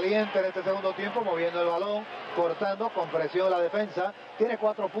estado caliente en este segundo tiempo, moviendo el balón, cortando, con presión la defensa. Tiene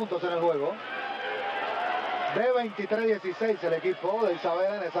 4 puntos en el juego. De 23-16 el equipo de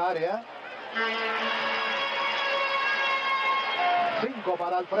Isabela en esa área. 5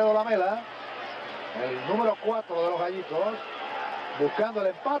 para Alfredo Lamela, el número 4 de los Gallitos, buscando el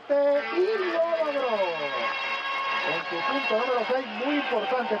empate y lo logró. En su punto número 6, muy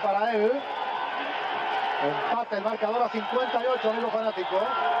importante para él. Empate el marcador a 58, amigos fanáticos.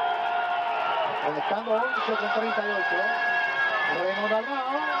 Estando 11 con 38. Raymond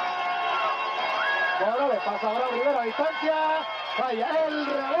Dalmao. Ahora le pasa a Abraham Rivera a distancia. Falla el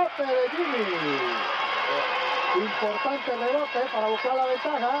rebote de Jimmy. Importante rebote para buscar la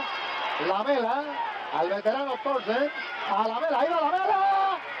ventaja. Lamela al veterano Thorsen. A Lamela, ahí va Lamela.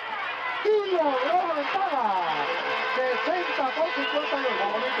 Y logró la ventaja. 60 por 58.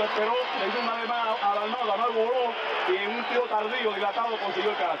 Bonito esperó, le hizo una vez más a Dalmau, Dalmau voló y en un tiro tardío, dilatado,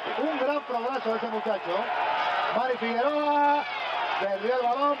 consiguió el carácter. Un gran progreso de ese muchacho. Mari Figueroa perdió el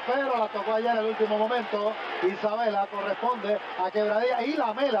balón, pero la tocó allá en el último momento. Isabela corresponde a Quebradilla y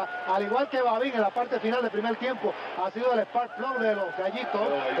Lamela, al igual que Babín en la parte final del primer tiempo, ha sido el spark plug de los Gallitos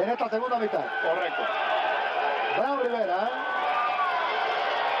en esta segunda mitad. Correcto. Brown Rivera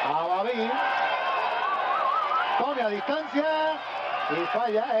a Babín. Tome a distancia y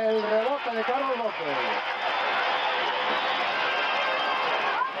falla el rebote de Carlos López.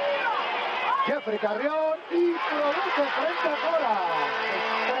 Jeffrey Carrión y produce frente a Cora.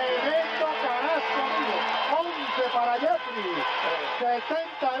 Tremendo canasto, amigo. 11 para Jeffrey.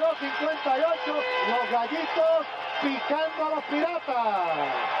 72-58. Los Gallitos picando a los Piratas.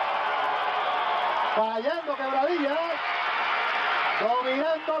 Fallando Quebradillas.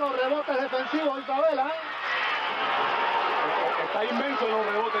 Dominando los rebotes defensivos Isabela. Está inmenso en los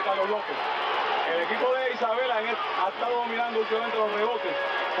rebotes Carlos López. El equipo de Isabela ha estado dominando últimamente los rebotes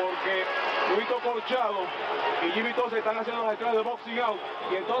porque Luito Corchado y Jimmy Torres están haciendo las gestiones de boxing out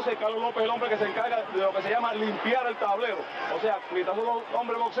y entonces Carlos López es el hombre que se encarga de lo que se llama limpiar el tablero. O sea, mientras un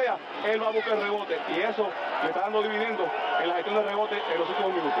hombre boxea, él va a buscar el rebote y eso le está dando dividendo en la gestión de rebote en los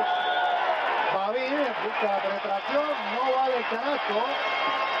últimos minutos. Babín busca la penetración, no vale el canasto.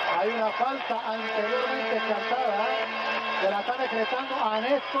 Hay una falta anteriormente descartada que la está decretando a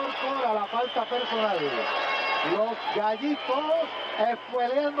Néstor Cora, la falta personal. Los Gallitos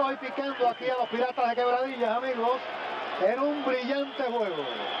espueleando y picando aquí a los Piratas de Quebradillas, amigos, en un brillante juego.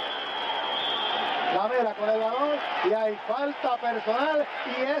 Lamela con el balón y hay falta personal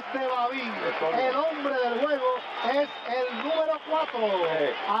y es de Babín. El hombre del juego es el número 4,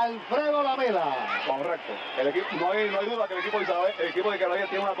 Alfredo Lamela. Correcto. El equipo, no hay duda que el equipo de Quebradillas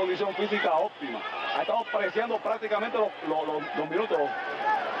tiene una condición física óptima. Ha estado preciando prácticamente los minutos,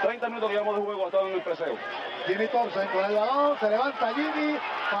 30 minutos que llevamos de juego, ha estado en el preseo. Jimmy Thorsen con el balón, se levanta Jimmy,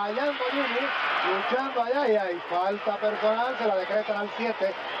 fallando Jimmy, luchando allá y hay falta personal, se la decretan al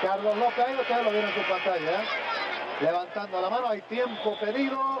 7, Carlos López, ahí ustedes lo vieron en su pantalla, levantando la mano, hay tiempo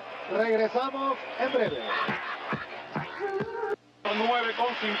pedido, regresamos en breve. 9 con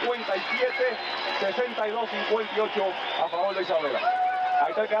 57, 62-58 a favor de Isabela. Ahí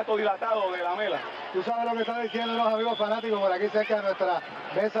está el canasto dilatado de Lamela. Tú sabes lo que están diciendo los amigos fanáticos por aquí cerca de nuestra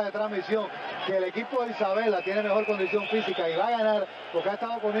mesa de transmisión, que el equipo de Isabela tiene mejor condición física y va a ganar porque ha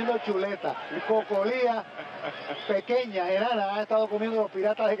estado comiendo chuleta, cocolía pequeña, enana, ha estado comiendo los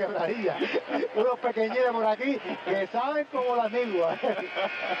Piratas de Quebradillas. Unos pequeñines por aquí que saben como las niguas.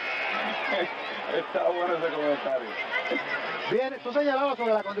 Está bueno ese comentario. Bien, tú señalabas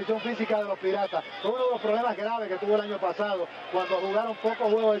sobre la condición física de los Piratas. Fue uno de los problemas graves que tuvo el año pasado. Cuando jugaron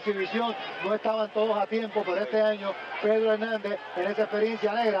pocos juegos de exhibición, no estaban todos a tiempo, pero este año Pedro Hernández, en esa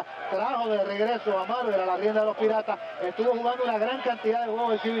experiencia negra, trajo de regreso a Marvel a la rienda de los Piratas, estuvo jugando una gran cantidad de juegos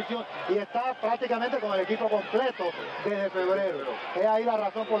de exhibición y está prácticamente con el equipo completo desde febrero. Es ahí la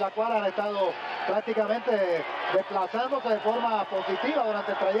razón por la cual han estado prácticamente desplazándose de forma positiva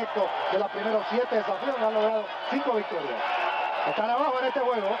durante el trayecto de los primeros 7 desafíos, han logrado 5 victorias. Están abajo en este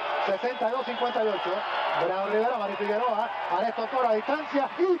juego, 62-58. Brown Rivera, Mari Figueroa, Néstor Cora a distancia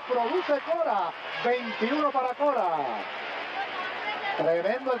y produce Cora. 21 para Cora.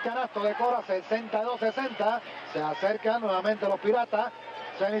 Tremendo el canasto de Cora, 62-60. Se acercan nuevamente los Piratas.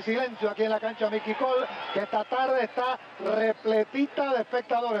 Semisilencio aquí en la cancha Mickey Cole, que esta tarde está repletita de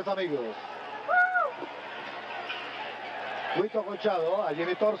espectadores, amigos. Luito Colchado, a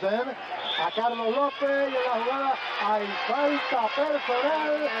Jimmy Thorsen, a Carlos López y en la jugada hay falta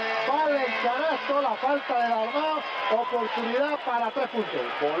personal, vale el canasto, la falta de Dalmau, oportunidad para 3 puntos.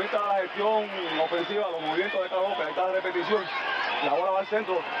 Bonita la gestión ofensiva, los movimientos de Carlos López, ahí está la repetición, la bola va al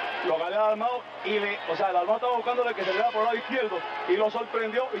centro, lo galea Dalmau y Dalmau estaba buscándole que se le diera por el lado izquierdo y lo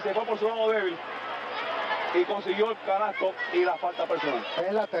sorprendió y se fue por su lado débil. Y consiguió el canasto y la falta personal.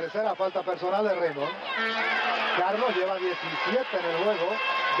 Es la tercera falta personal de Raymond. Carlos lleva 17 en el juego,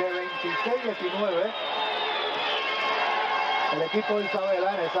 de 26-19. El equipo de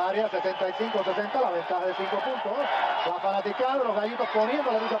Isabela en esa área, 75-60, la ventaja de 5 puntos. La fanaticada de los Gallitos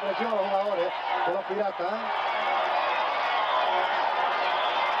poniéndole mucha presión a los jugadores de los Piratas.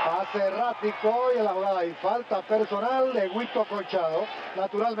 Pase errático y en la jugada y falta personal de Huito Colchado.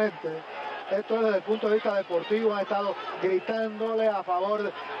 Naturalmente, esto es desde el punto de vista deportivo, han estado gritándole a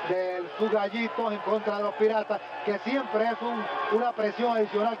favor de sus gallitos en contra de los Piratas, que siempre es una presión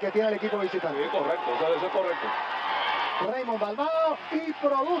adicional que tiene el equipo visitante. Sí, correcto, eso es correcto. Raymond Dalmao y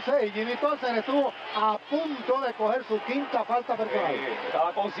produce, y Jimmy Torsen estuvo a punto de coger su quinta falta personal.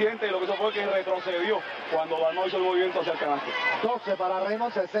 Estaba consciente y lo que hizo fue que retrocedió cuando Dalmao hizo el movimiento hacia el canasto. 12 para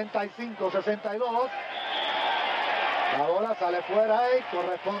Raymond, 65-62. La bola sale fuera y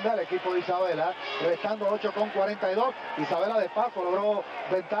corresponde al equipo de Isabela, restando 8:42. Isabela de paso logró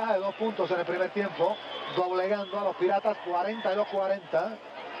ventaja de 2 puntos en el primer tiempo, doblegando a los Piratas 42-40.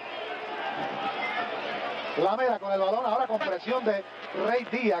 Lamela con el balón, ahora con presión de Rey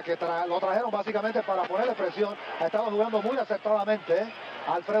Díaz, que lo trajeron básicamente para ponerle presión. Ha estado jugando muy acertadamente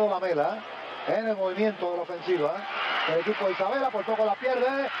Alfredo Lamela en el movimiento de la ofensiva. El equipo de Isabela por poco la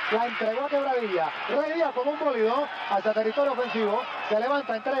pierde, la entregó a Quebradilla. Rey Díaz como un bólido hacia territorio ofensivo, se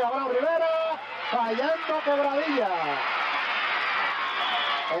levanta, entrega a Brown Rivera, fallando Quebradilla.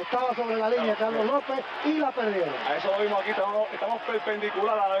 Estaba sobre la línea Carlos López y la perdieron. A eso lo vimos aquí, estamos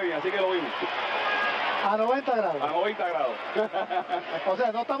perpendicular a la línea, así que lo vimos. A 90 grados. A 90 grados. O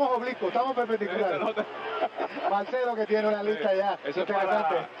sea, no estamos oblicuos, estamos perpendiculares. Marcelo que tiene una lista ya. Eso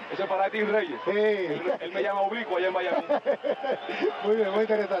es para Tim Reyes. Sí. Él me llama oblicuo allá en Miami. Muy bien, muy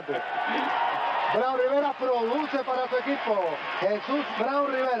interesante. Brown Rivera produce para su equipo. Jesús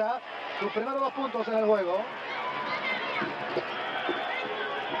Brown Rivera, sus primeros 2 puntos en el juego.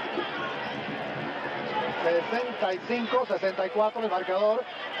 ...65-64 el marcador,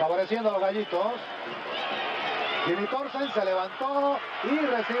 favoreciendo a los gallitos. Jimmy Torsen se levantó y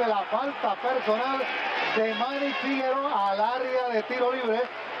recibe la falta personal de Manny Figueroa al área de tiro libre.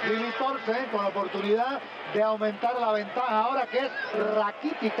 Jimmy Torsen con la oportunidad de aumentar la ventaja ahora, que es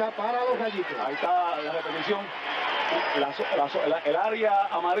raquítica para los gallitos. Ahí está la repetición. El área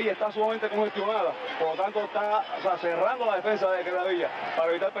amarilla está sumamente congestionada, por lo tanto está cerrando la defensa de Quebradilla para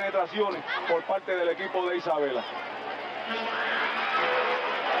evitar penetraciones por parte del equipo de Isabela.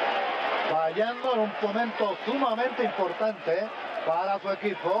 Fallando en un momento sumamente importante para su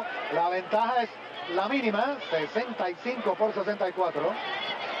equipo. La ventaja es la mínima, 65-64.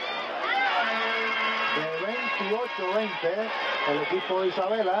 De 28-20 el equipo de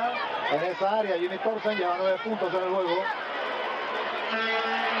Isabela. En esa área Jimmy Torsen lleva 9 puntos en el juego.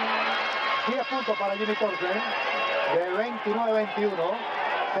 10 puntos para Jimmy Torsen. De 29-21.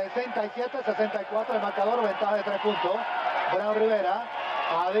 67-64 el marcador, ventaja de 3 puntos. Brown Rivera,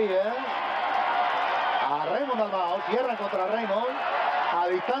 a Díaz, a Raymond Dalmao, cierran contra Raymond, a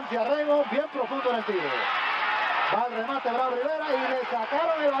distancia Raymond, bien profundo en el tiro. Va al remate Brown Rivera y le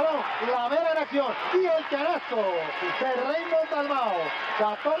sacaron el balón. Lamela en acción y el canasto de Raymond Dalmao.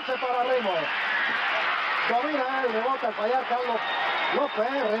 14 para Raymond. Domina el rebote al fallar Carlos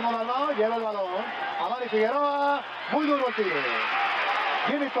López. Raymond Dalmao lleva el balón a Manny Figueroa. Muy duro el tiro.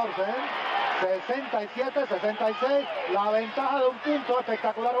 Jimmy Torsen, 67-66. La ventaja de 1 punto.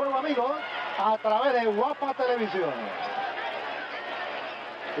 Espectacular juego, amigos, a través de Guapa Televisión.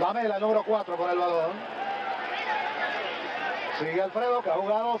 Lamela, número 4 con el balón. Sigue Alfredo, que ha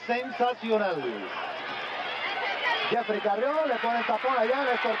jugado sensacional. Jeffrey Carrión le pone el tapón allá,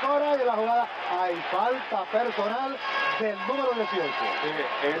 Néstor Cora, y en la jugada hay falta personal del número 18.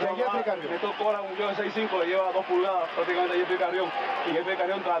 De Jeffrey Carrión. Néstor Cora, un de 6'5", le lleva 2 pulgadas prácticamente a Jeffrey Carrión. Y Jeffrey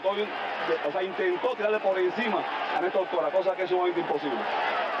Carrión intentó tirarle por encima a Néstor Cora, cosa que es sumamente imposible.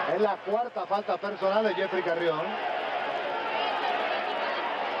 Es la 4ª falta personal de Jeffrey Carrión.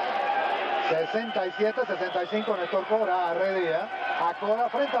 67-65 Néstor Cora a Rey Díaz. A Cora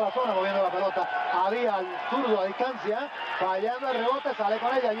frente a la zona moviendo la pelota. A Díaz al zurdo a distancia. Fallando el rebote, sale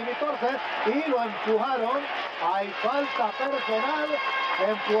con ella Jimmy Torsen y lo empujaron. Hay falta personal.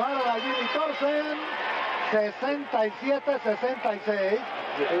 Empujaron a Jimmy Torsen. 67-66.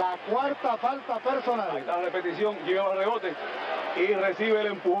 La 4ª falta personal. Ahí está la repetición. Lleva el rebote y recibe el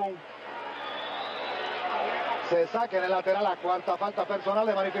empujón. Se saca en el lateral la 4ª falta personal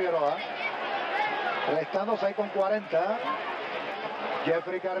de Manny Figueroa. Restando 6:40.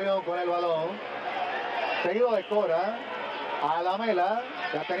 Jeffrey Carrión con el balón. Seguido de Cora. A Lamela,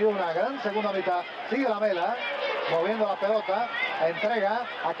 que ha tenido una gran segunda mitad. Sigue Lamela, moviendo la pelota. Entrega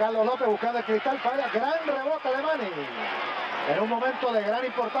a Carlos López buscando el cristal. Falla. Gran rebote de Manny. En un momento de gran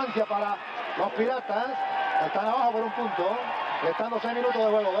importancia para los Piratas. Están abajo por 1 punto. Restando 6 minutos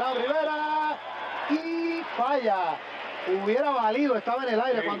de juego. Brown Rivera. Y falla. Hubiera valido, estaba en el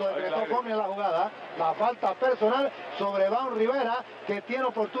aire cuando decretó Comi en la jugada. La falta personal sobre Brown Rivera, que tiene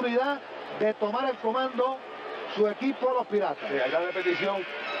oportunidad de tomar el comando su equipo, los Piratas. Sí, ahí la repetición.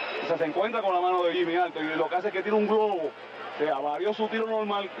 se encuentra con la mano de Jimmy alto y lo que hace es que tira un globo. Se avarió su tiro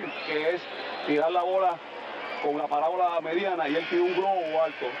normal, que es tirar la bola con la parábola mediana, y él tiró un globo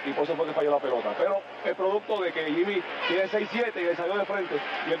alto y por eso fue que falló la pelota. Pero el producto de que Jimmy tiene 6-7 y le salió de frente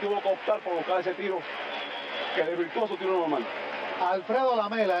y él tuvo que optar por buscar ese tiro que desvirtuó su tiro normal. Alfredo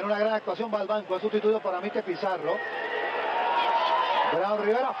Lamela en una gran actuación va al banco, es sustituido por Amite Pizarro. Brown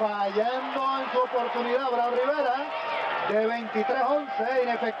Rivera fallando en su oportunidad. Brown Rivera de 23-11,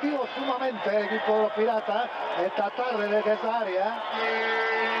 inefectivo sumamente el equipo de los Piratas esta tarde desde esa área,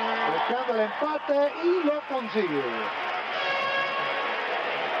 buscando el empate y lo consigue.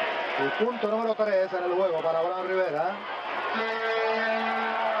 Su punto número 3 en el juego para Brown Rivera.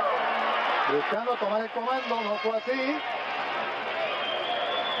 Buscando tomar el comando, no fue así.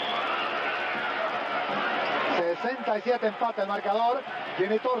 67 empate el marcador.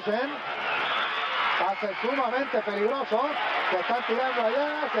 Jimmy Thorsen, pase sumamente peligroso, se están tirando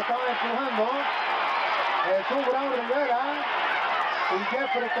allá, se estaban empujando. Jesús Brown Rivera y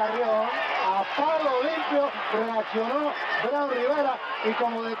Jeffrey Carrión, a palo limpio reaccionó Brown Rivera, y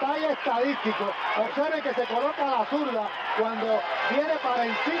como detalle estadístico, observen que se coloca a la zurda cuando viene para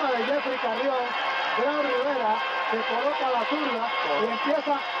encima de Jeffrey Carrión. Brown Rivera se coloca a la zurda y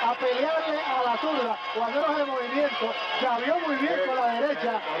empieza a pelearle a la zurda. Cuando era el movimiento, se vio muy bien con la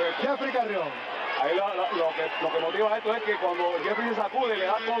derecha Jeffrey Carrión. Ahí lo que motiva esto es que cuando Jeffrey se sacude, le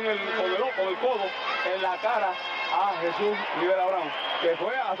da con el codo en la cara a Jesús Rivera Brown, que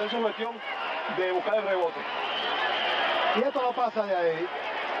fue a hacer su gestión de buscar el rebote. Y esto no pasa de ahí.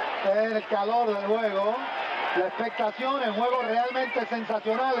 Es el calor del juego, la expectación en juegos realmente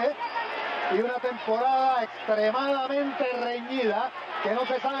sensacionales y una temporada extremadamente reñida que no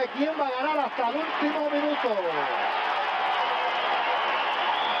se sabe quién va a ganar hasta el último minuto.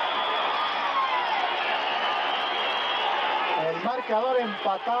 El marcador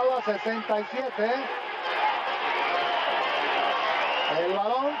empatado a 67. El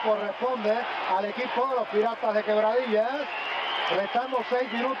balón corresponde al equipo de los Piratas de Quebradillas, restando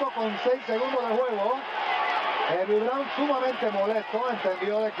 6 minutos con 6 segundos de juego. El Brown sumamente molesto,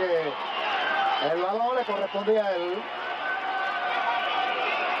 entendió de que el balón le correspondía a él.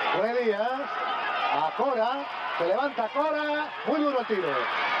 Díaz a Cora, se levanta Cora, muy duro el tiro.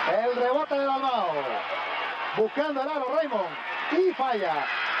 El rebote de Dalmao, buscando el aro Raymond, y falla.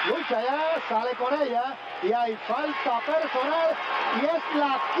 Lucha ya, sale con ella, y hay falta personal, y es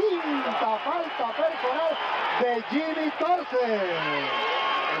la quinta falta personal de Jimmy Thorsen.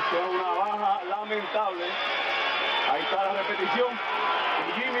 Esto es una baja lamentable. Ahí está la repetición.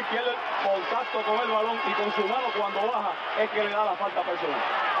 Y Jimmy pierde el contacto con el balón, y con su mano cuando baja es que le da la falta personal.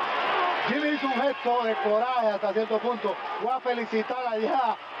 Jimmy hizo un gesto de coraje hasta cierto punto. Voy a felicitar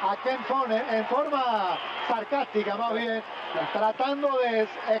allá a Ken Foner en forma sarcástica, más bien, tratando de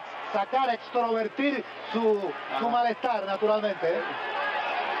extrovertir su malestar, naturalmente.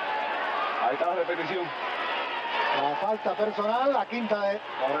 Ahí está la repetición. La falta personal, la quinta de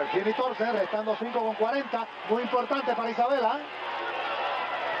Jimmy Thorsen, restando 5:40. Muy importante para Isabela.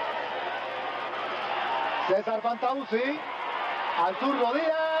 César Fantauci, al zurdo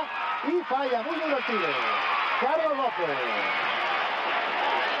Díaz, y falla, muy duro el tiro. Carlos López.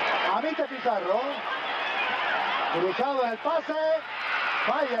 Amite Pizarro, cruzado en el pase,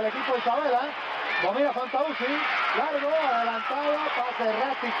 falla el equipo de Isabela. Domina Fantauci, largo, adelantado, pase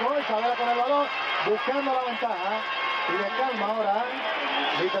errático, Isabela con el balón, buscando la ventaja. Y de calma ahora,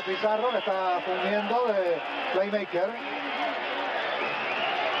 Amite Pizarro, que está fungiendo de playmaker.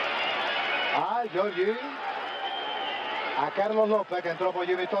 A Georgie, a Carlos López, que entró por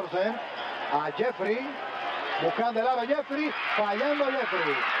Jimmy Thorsen, a Jeffrey, buscando el aro Jeffrey, fallando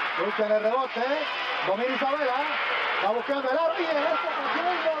Jeffrey. Lucha en el rebote, domina Isabela, va buscando el aro, y en esta ocasión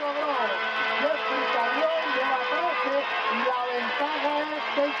lo logró. Jeffrey Carrión lleva 13 y la ventaja es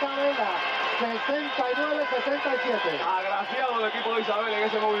de Isabela, 69-67. Agraciado el equipo de Isabela en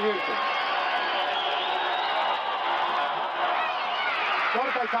ese movimiento.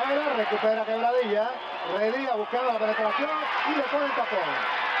 Corta Isabela, recupera Quebradilla, Redía buscando la penetración y le pone el tapón.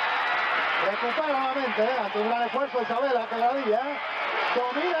 Recupera nuevamente ante un gran esfuerzo Isabela, Quebradilla.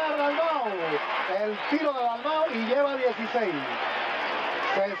 Domina a Dalmau, el tiro de Dalmau, y lleva 16.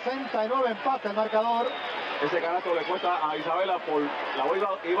 69 empate el marcador. Ese canasto le cuesta a Isabela por la bola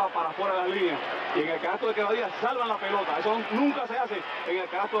iba para afuera de las líneas. Y en el canasto de Quebradillas salvan la pelota. Eso nunca se hace en el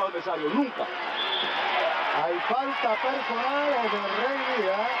canasto del adversario, nunca. Hay falta personal de Rey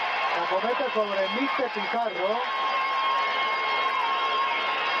Díaz, la comete sobre Mite Pizarro.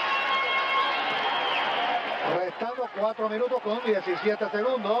 Restando 4 minutos con 17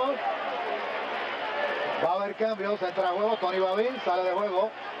 segundos. Va a haber cambios, entra a juego Tony Babín, sale de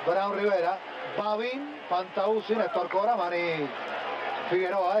juego Brown Rivera, Babín, Pantauzzi, Néstor Cora, Manny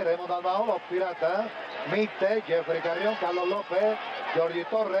Figueroa y Raymond Dalmao, los Piratas, Mite, Jeffrey Carrión, Carlos López, Georgie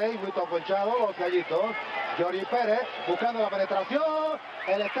Torres, Huito Colchado, los Gallitos, Georgie Pérez, buscando la penetración,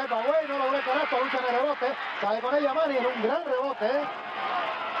 el step away, no logró el canasto, lucha en el rebote, sale con ella Manny en un gran rebote,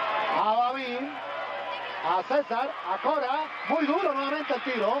 a Babín, a César, a Cora, muy duro nuevamente el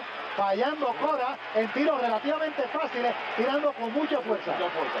tiro, fallando Cora en tiros relativamente fáciles, tirando con mucha fuerza.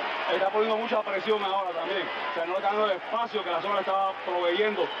 Está poniendo mucha presión ahora también. O sea, no le está dando el espacio que la zona estaba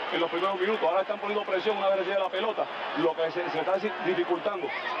proveyendo en los primeros minutos. Ahora están poniendo presión una vez recibe la pelota, lo que se está dificultando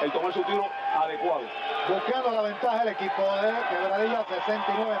el tomar su tiro adecuado. Buscando la ventaja el equipo de Quebradillas,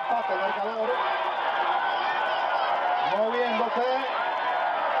 69 empate el marcador. Moviéndose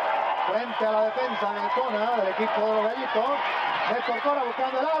frente a la defensa Galcona del equipo de los Gallitos. Néstor Cora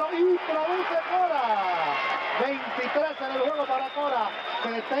buscando el aro y produce Cora. 23 en el juego para Cora.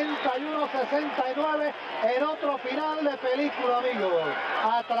 71-69 en otro final de película, amigos,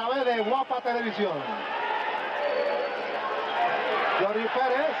 a través de Guapa Televisión. Georgie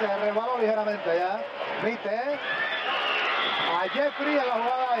Pérez se resbaló ligeramente ya. Mite a Jeffrey en la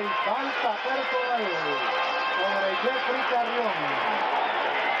jugada y falta personal sobre Jeffrey Carrión.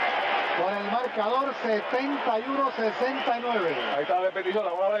 Con el marcador 71-69. Ahí está la repetición,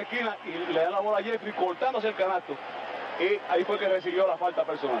 la bola a la esquina y le da la bola a Jeffrey cortándose el canasto. Y ahí fue que recibió la falta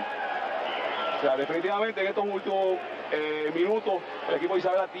personal. O sea, definitivamente en estos últimos minutos el equipo de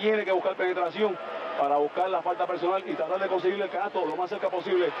Isabela tiene que buscar penetración para buscar la falta personal y tratar de conseguirle el canasto lo más cerca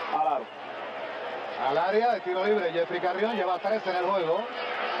posible al aro. Al área de tiro libre, Jeffrey Carrión lleva 3 en el juego.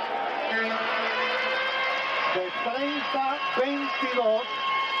 De 30-22.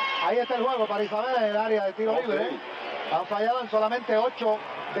 Ahí está el juego para Isabela en el área de tiro libre. Han fallado en solamente 8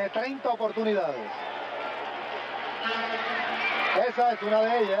 de 30 oportunidades. Esa es una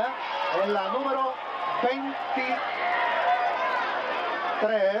de ellas. Es la número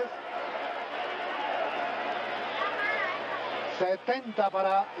 23. 70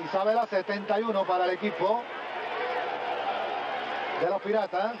 para Isabela, 71 para el equipo de los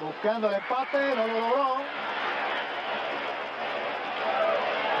Piratas. Buscando el empate, no lo logró.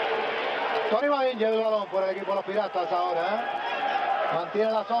 Tony Babín lleva el balón por el equipo de los Piratas ahora.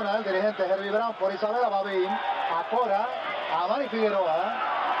 Mantiene la zona el dirigente Herbie Brown por Isabela. Babín, a Cora, a Manny Figueroa.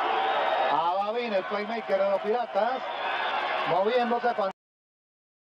 A Babín, el playmaker de los Piratas. Moviéndose,